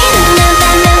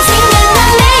뒷남하면 생각난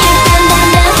내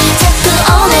입간다면 자꾸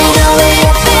오늘도 왜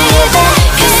baby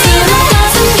갈수록 더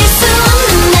숨길 수 없는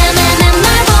나만 널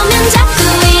보면 자꾸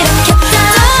이렇게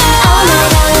down. Oh my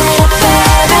god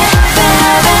baby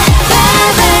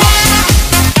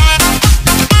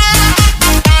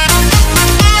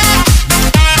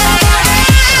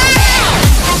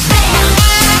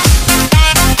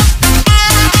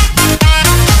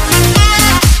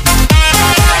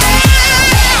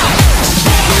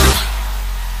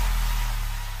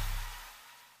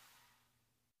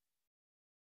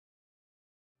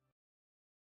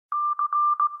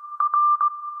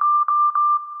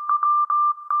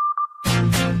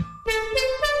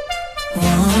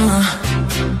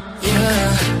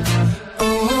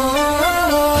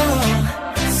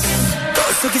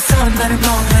거울 속에서 나를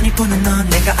멍하니 보는 넌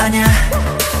내가 아냐.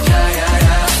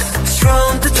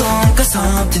 Strong to don't cause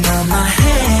something on my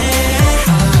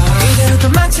head.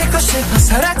 찍고 싶어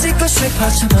사라지고 싶어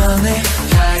저 멀리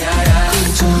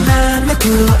난 내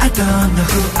구로 I don't know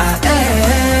who I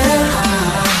am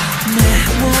내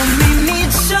몸이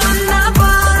미쳤나봐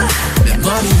내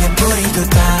머리에 뿌리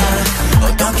돋아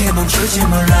어떻게 멈출지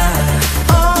몰라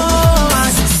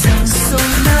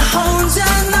나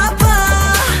혼자나봐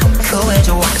그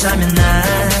좋아하자면 난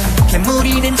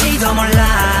괴물이 된지도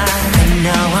몰라 I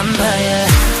know I'm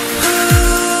bad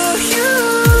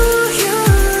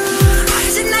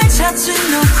어디서 날 찾지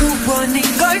너 구원인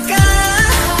걸까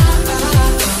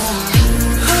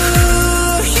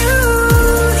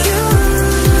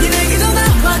니네게도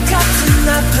나와 같은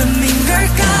아픔인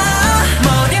걸까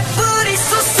머리에 뿌리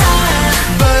쏟아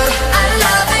But I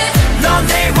love it 넌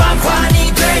내 왕관이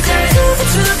되지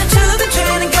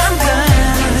투비투비 감각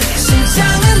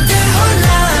심장은 대혼란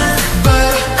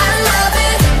But I love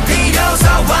it 비로소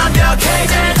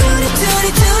완벽해진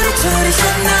둘이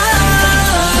셨나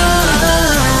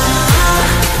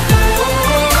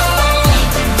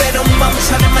외로운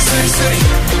멈춰낸 맘 수리수리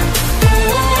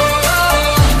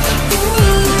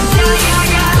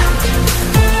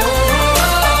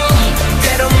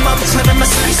외로운 멈춰낸 맘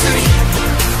수리수리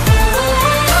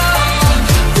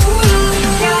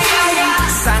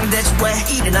상대지 왜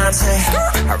이래 나한테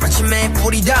하루아침에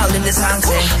불이 달리는 상태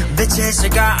빛의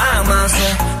시가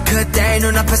악마세 그때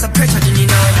눈앞에서 펼쳐진 이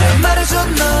너의 말해줘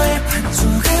너의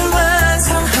반쪽을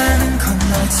완성하는 건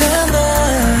너잖아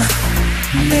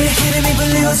내 이름이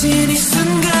불리워진 이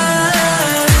순간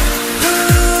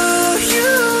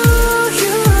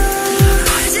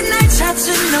어디서 날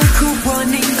찾은 넌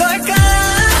구원인 걸까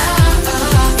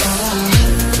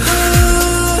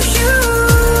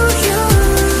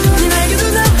내게도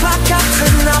나와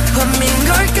같은 아픔인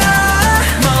걸까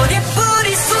머리에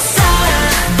뿌리 쏟아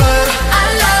But I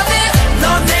love it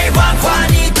넌 내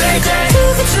왕관이 되지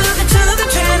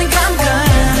두근두근 감각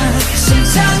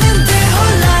심장은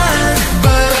대혼란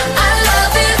But I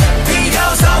love it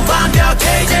비로소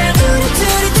완벽해진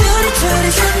둘이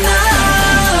셨나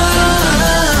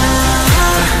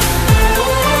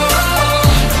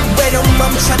외로운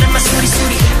멈춰낸 맘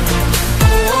수리수리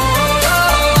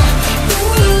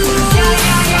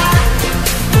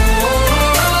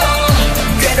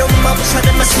괴로운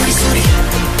멈춰낸 맘 수리수리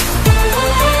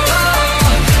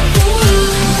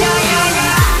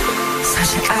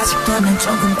사실 아직도 난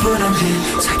조금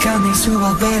불안해 차가운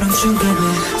냉수와 외로운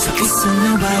중간에 서 있어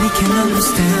Nobody can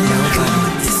understand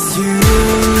It's you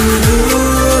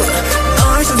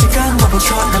너의 존재감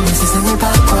바보처럼 내 세상을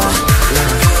바꿔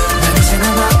난 이제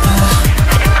나 바빠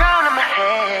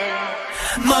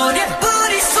머리에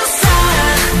뿌리 쏟아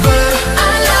But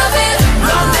I love it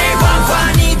넌 내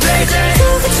왕관이 되지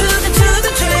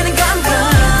두근두근 감각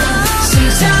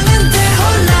심장은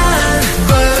대혼란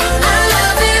But I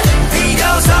love it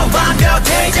비로소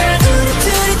완벽해진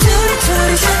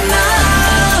둘이 셨나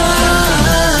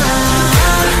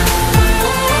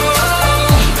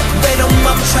외로운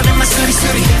멈춰낸 맘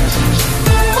수리수리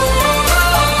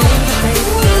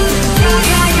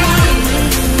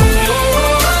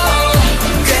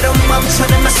괴로운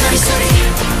멈춰낸 맘 수리수리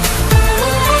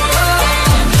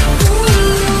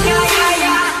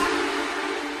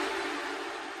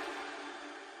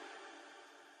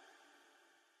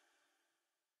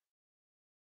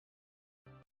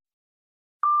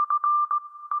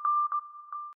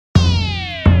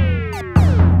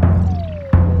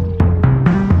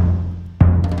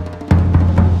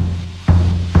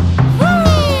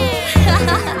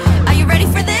Are you ready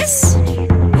for this?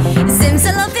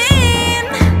 Simsalabim!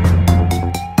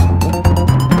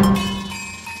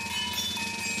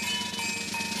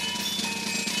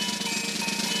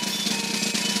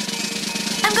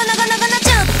 I'm gonna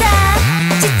좋다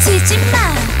지치지 마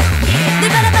늘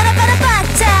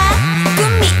바라봤자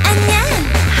꿈이 아냐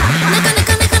나 gonna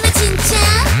진짜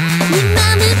네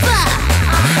맘을 봐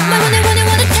뭘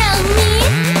wanna tell me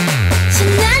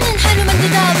신나는 하루만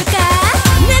들어볼까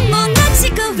난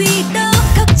무너지고 위로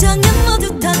걱정은 모두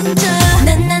던져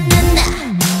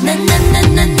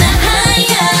나나나나나나나나나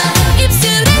하야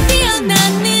입술에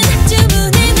피어나는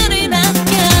주문에 너를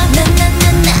맡겨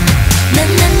나나나나나나나나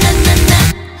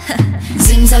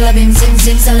Zimzalabim zim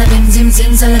zimzalabim zim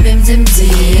zimzalabim zim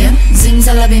zim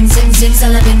Zimzalabim zim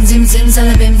zimzalabim zim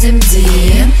zimzalabim zim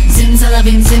zim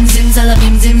Zimzalabim zim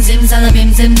zimzalabim zim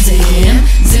zimzalabim zim zim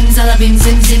Zimzalabim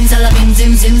zim zimzalabim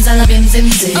zim zimzalabim zim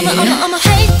zim 어머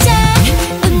활짝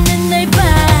웃는 널 봐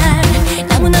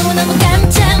너무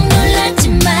깜짝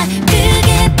놀랐지만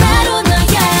그게 바로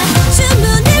너야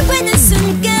주문을 외는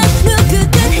순간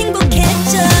누구든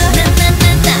행복해져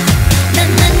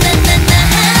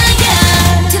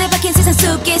나나나나나나나나야 틀에 박힌 세상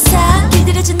속에서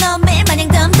길들여진 너 매일 마냥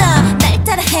덤덤 날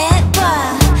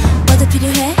따라해봐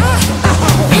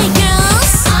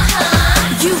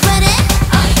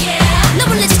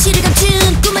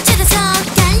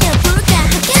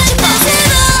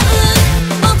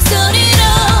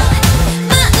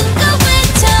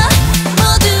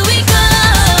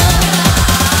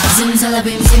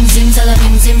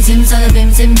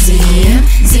simsalabim simsim,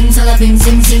 simsalabim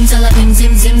sim simsalabim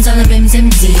sim simsalabim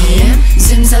simsim,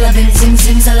 simsalabim sim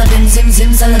simsalabim sim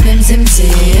simsalabim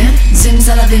simsim,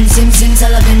 simsalabim sim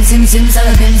simsalabim sim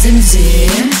simsalabim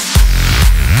simsim.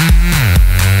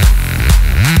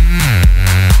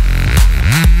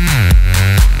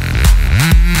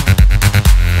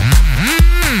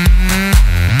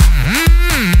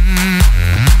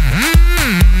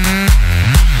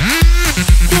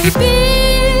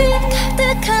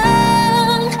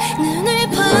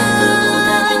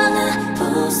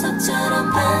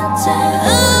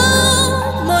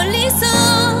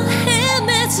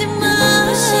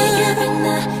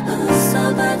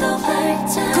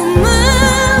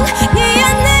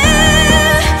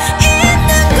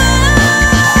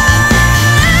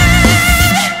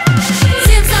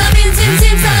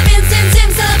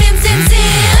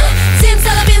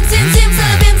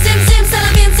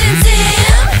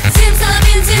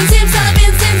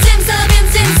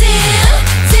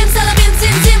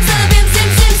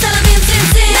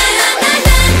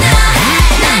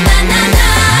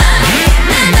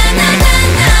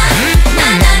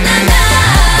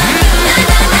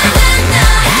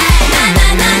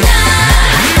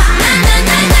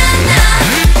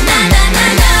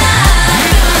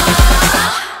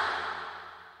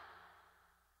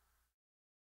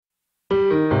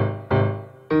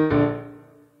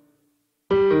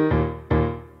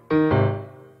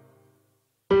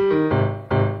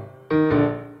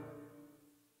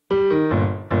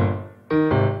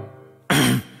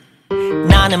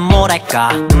 나는 뭐랄까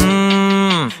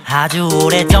아주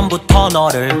오래전부터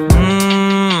너를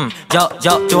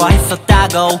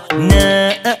좋아했었다고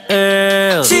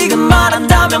지금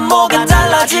말한다면 뭐가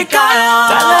달라질까요?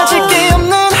 달라질 게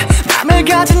없는 맘을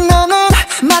가진 너는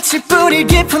마치 뿌리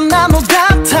깊은 나무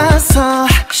같아서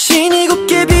신이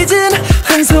곱게 빚은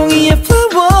한 송이의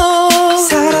flower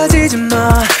사라지지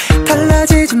마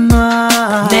달라지지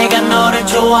마 내가 너를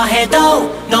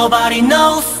좋아해도 nobody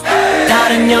knows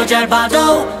다른 여자를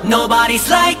봐도 nobody's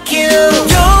like you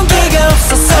용기가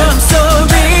없어서 I'm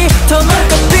sorry 더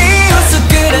많고 비웃어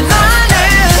그래 나는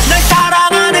널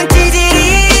사랑하는 찌질이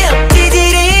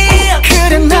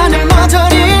그래 나는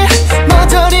머저리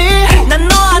난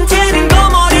너한테는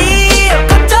거머리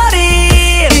겉절이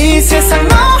이 세상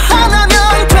너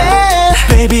하나면 돼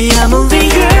Baby I'm only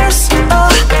yours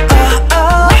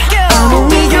I'm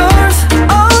only yours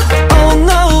oh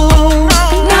no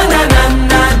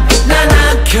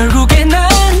결국에 난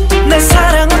내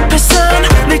사랑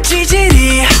앞에선 내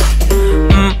찌질이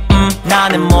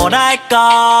나는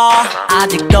뭐랄까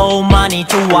아직도 많이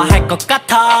좋아할 것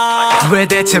같아 왜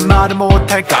대체 말을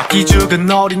못할까 기죽은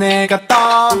어린애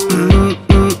같다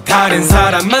다른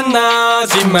사람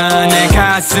만나지만 내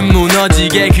가슴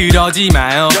무너지게 그러지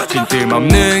마요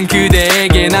빈틈없는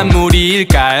그대에게 난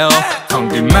무리일까요 텅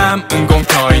빈 맘은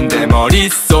공터인데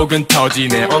머릿속은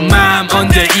터지네 맘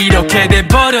언제 이렇게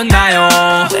돼버렸나요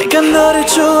내가 너를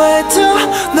좋아해도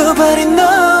Nobody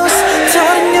knows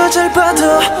다른 여자를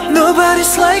봐도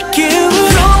Nobody's like you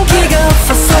용기가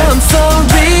없어서 I'm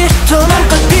sorry 더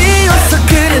많고 비웃어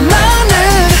그래 나는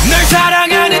널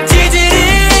사랑하는 찌질이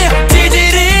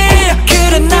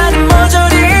그래 나는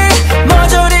머저리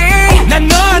난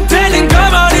너한테는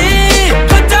거머리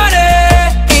겉절이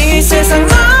이 세상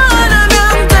너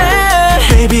하나면 돼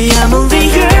Baby I'm only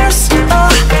yours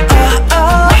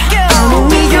I'm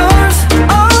only yours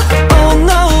oh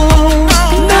no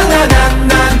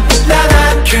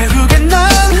결국엔 난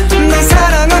내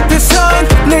사랑 앞에선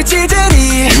내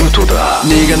찌질이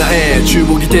네가 나의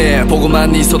주복이 돼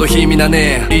보고만 있어도 힘이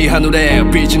나네 이 하늘에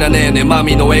빛이 나네 내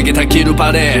맘이 너에게 닿기를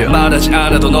바래 말하지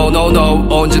않아도 no no no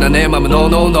언제나 내 맘은 no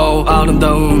no no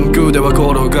아름다운 그대와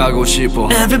걸어가고 싶어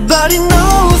Everybody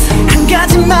knows 한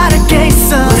가지 말할 게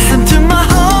있어 Listen to my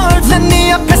heart 난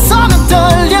네 앞에서는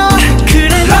떨려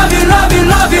그래 Love you love you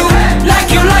love you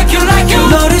Like you like you like you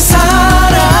너를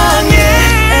사랑해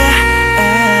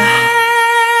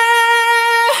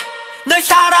널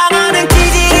사랑하는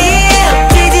찌질이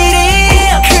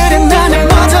그래 나는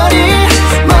머저리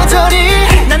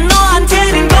난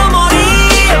너한테는 거머리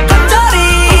겉절이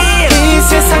이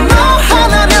세상 너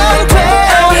하나면 돼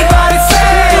Everybody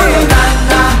say 나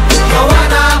너와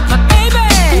나 My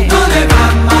baby 눈을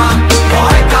감아 뭐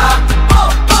할까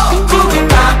꿈이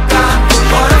바꿔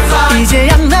버렸어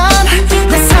이제야 난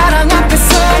내 사랑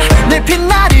앞에선 내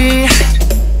빛나리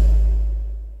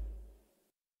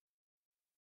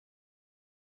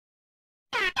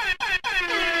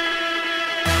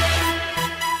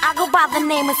I go by the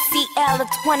name of CL of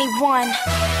 21.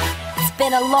 It's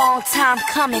been a long time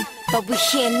coming, but we're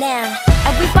here now.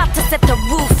 And we about to set the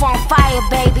roof on fire,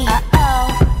 baby.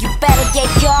 You better get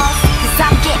yours, 'cause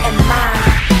I'm getting mine.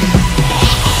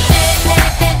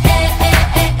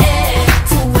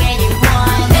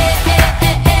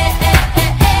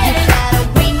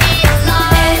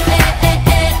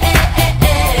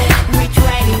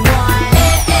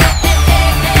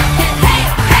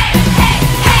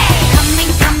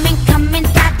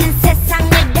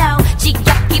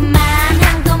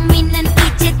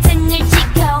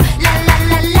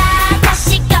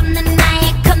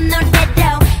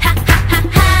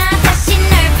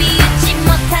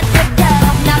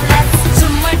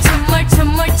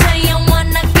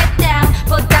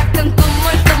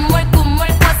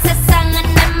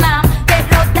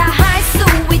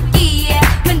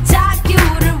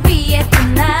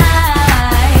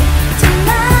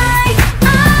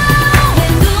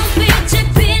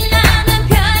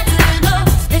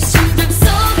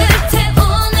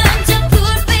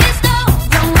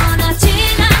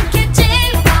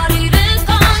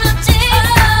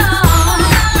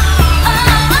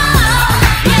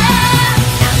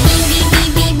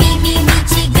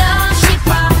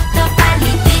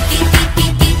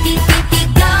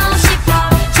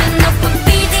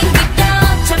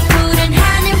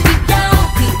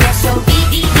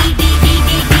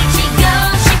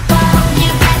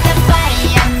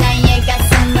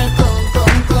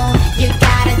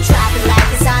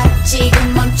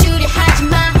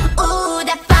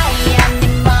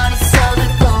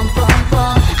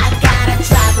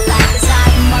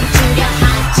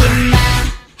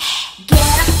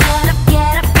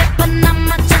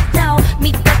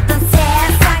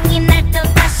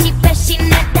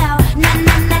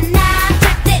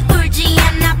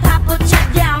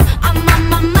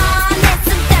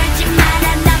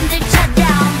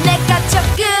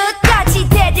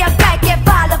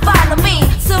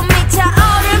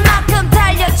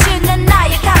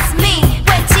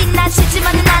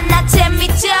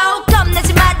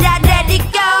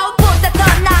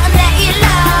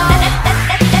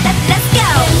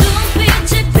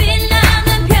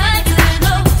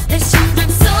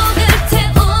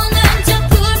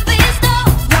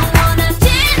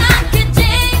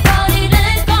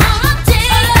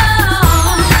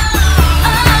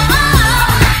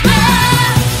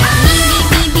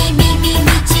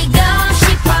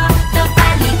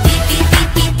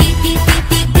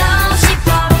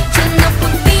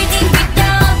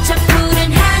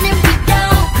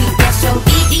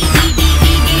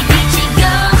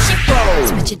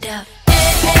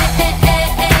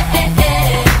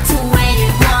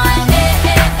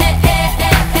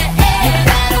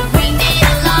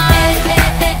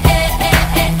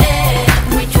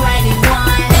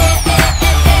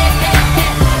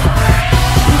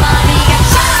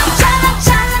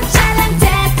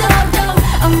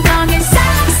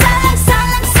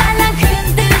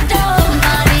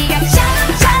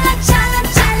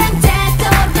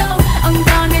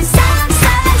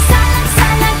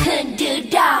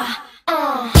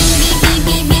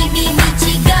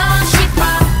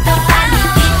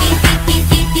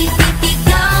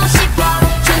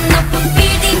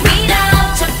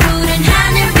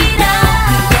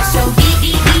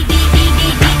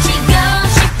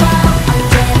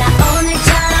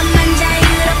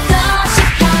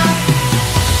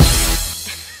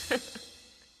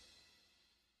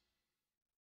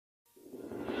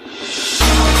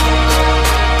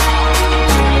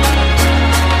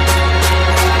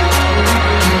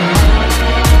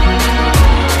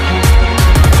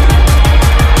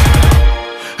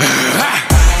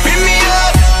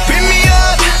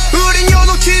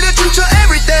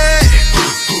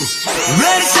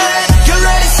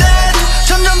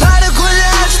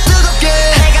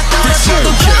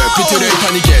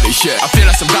 I feel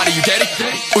like somebody you get it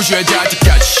우주에 닿을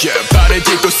때까지 발을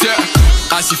딛고 있어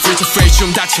I see future face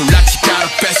좀 다쳐 라치 가로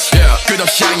best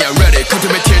끝없이 향해 ready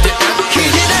컨트롤 till the end 크게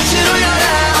낯을 올려라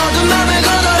어두운 맘을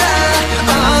걷어라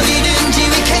어디든지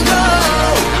we can go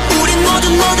우린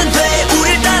뭐든 돼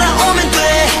우릴 따라오면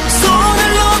돼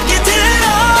손을 높게 들어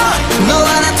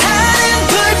너와 나 타는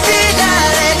불빛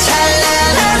아래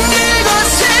찬란한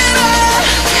그곳으로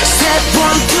Step 1,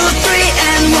 2, 3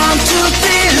 and 1, 2,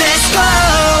 3 let's go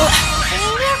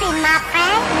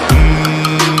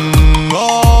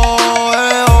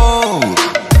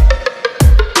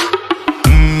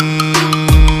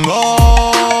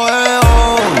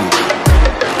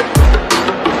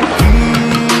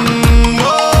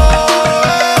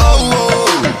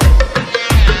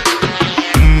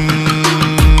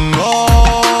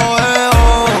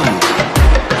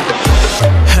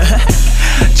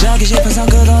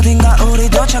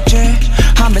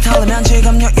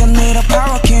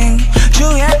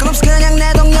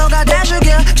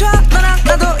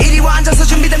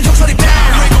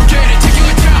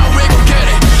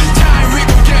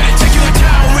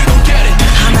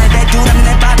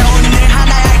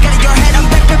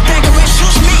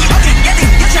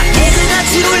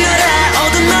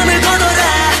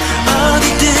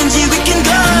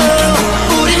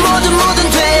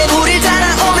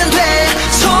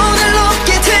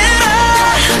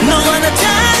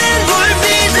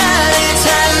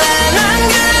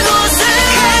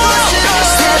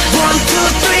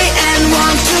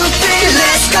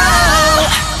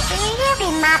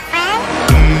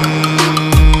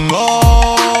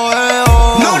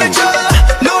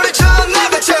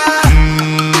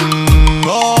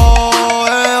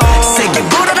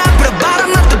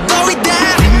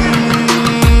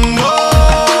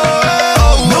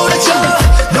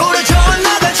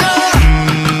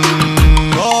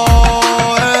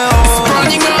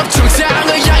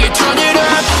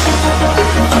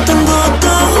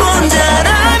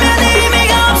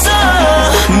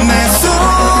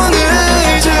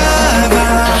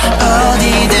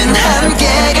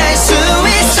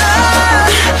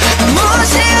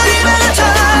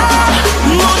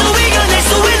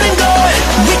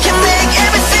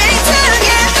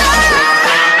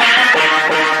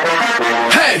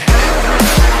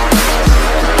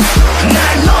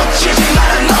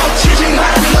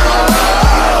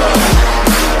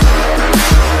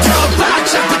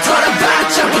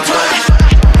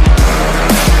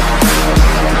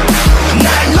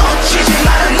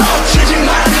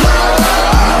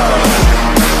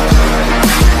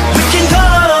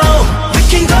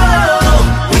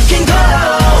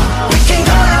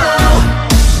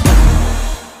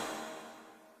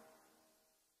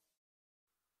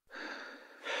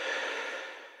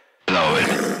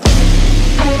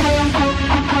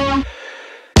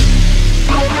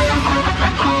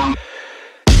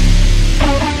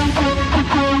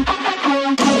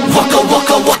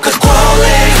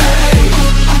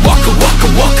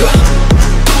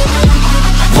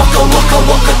Waka waka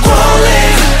waka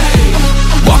crawling.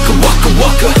 Waka waka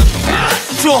waka.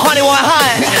 True honey one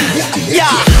high.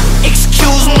 Yeah.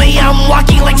 Excuse me, I'm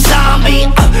walking like zombie.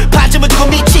 반쯤을 두고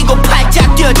미치고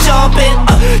팔짝 뛰어 jumping.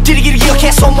 길이길이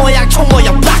기억해 손 모양 총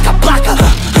모양 블락아 블락아.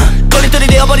 또리또리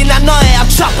되어버린 난 너의 I'm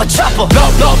chopper chopper.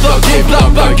 Blow blow blow keep blow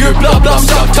blow you blow blow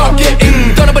stop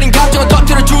talking. 떠나버린 감정은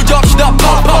터뜨려 주저없이다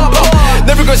pop pop pop.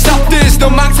 Never gonna stop this 너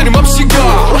망설임 없이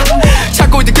go.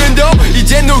 찾고 있던 끈도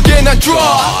이제 누구나 draw.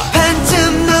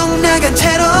 반쯤 넉나간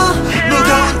채로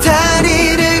무거운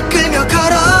다리를 끌며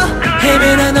걸어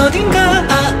헤매난 어딘가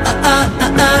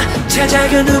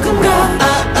찾아가 누군가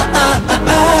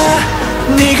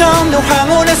네가 없는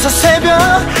황혼에서 새벽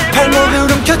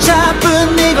발목을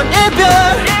움켜잡은 이건 이별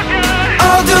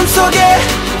어둠 속에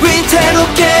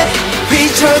위태롭게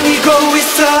휘청이고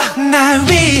있어 날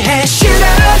위해 shoot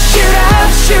up shoot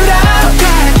up shoot up 더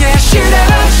강하게 shoot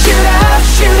up shoot up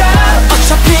shoot up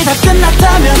어차피 다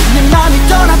끝났다면 네 맘이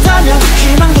떠났다면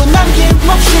희망도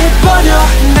남김없이 버려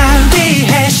날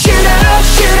위해 shoot up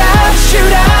shoot up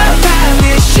shoot up 날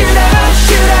위해 shoot up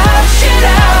shoot up shoot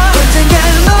up 언젠간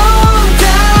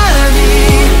온다니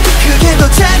그게 더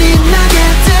잔인하게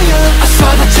들려 어서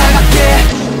더 차갑게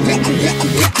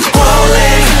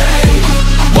Crawling.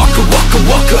 Waka waka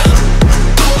waka.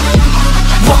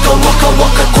 Waka waka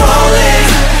waka crawling.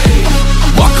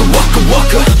 Waka waka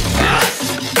waka.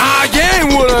 I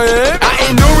ain't what I am. I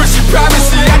ain't no rush, promise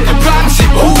you, I can promise you.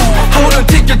 Ooh, hold on,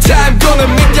 take your time, gonna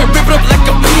make that rip it up like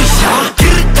a pizza.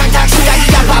 그릇당당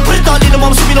생각이야 바쁘게 떨리는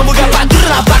몸숨이 너무 가빠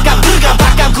누르나 바깥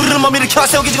구르는 몸 일으켜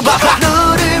세우기 지금 바빠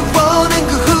너를 원한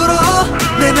그 후로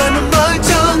내면은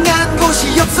멀쩡한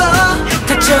곳이 없어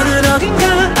닥쳐는 어딘가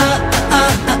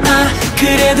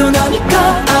그래도 너니까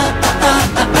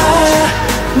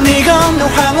네가 없는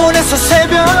황혼에서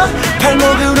새벽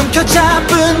발목을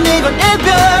움켜잡은 이건 이별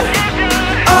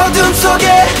어둠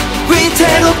속에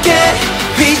위태롭게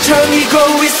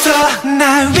휘청이고 있어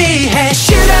날 위해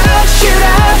shoot up shoot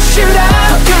up shoot up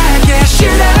더 강하게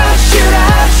shoot up shoot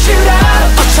up shoot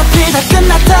up 어차피 다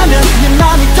끝났다면 네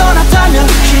맘이 떠났다면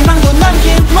희망도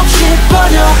남김없이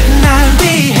버려 날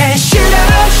위해 shoot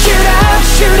up shoot up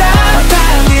shoot up 날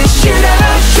위해 shoot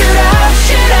up shoot up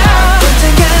shoot up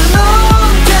언젠간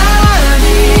온다니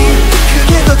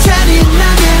그게 더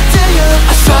잔인하게 들려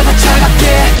어서 더 차갑게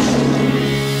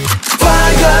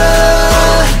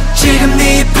Fire 지금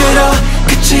네 입으로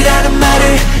끝이라는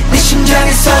말을 네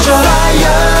심장에 써줘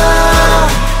Fire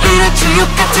이런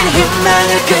지옥 같은 희망을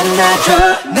끝내줘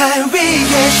날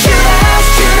위해 shoot up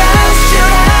shoot up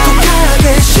shoot up 더 강하게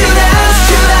shoot up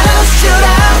shoot up shoot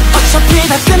up 어차피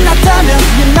다 끝났다면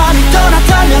네 맘이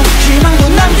떠났다면 희망도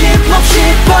남김없이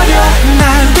버려 날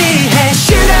위해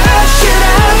shoot up shoot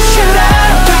up shoot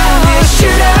up 날 위해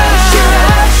shoot up shoot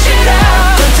up shoot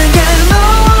up 언젠간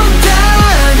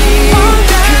온다니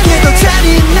그게 더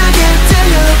잔인하게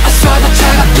들려 어서 더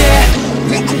차갑게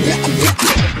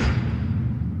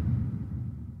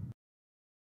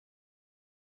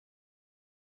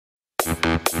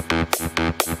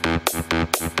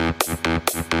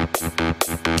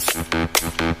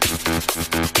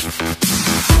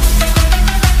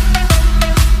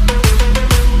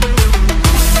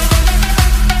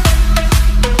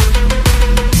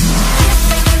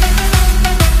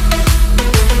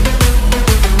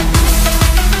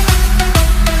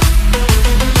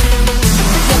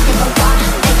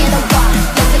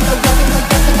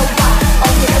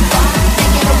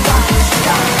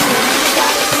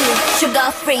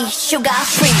Sugar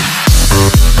free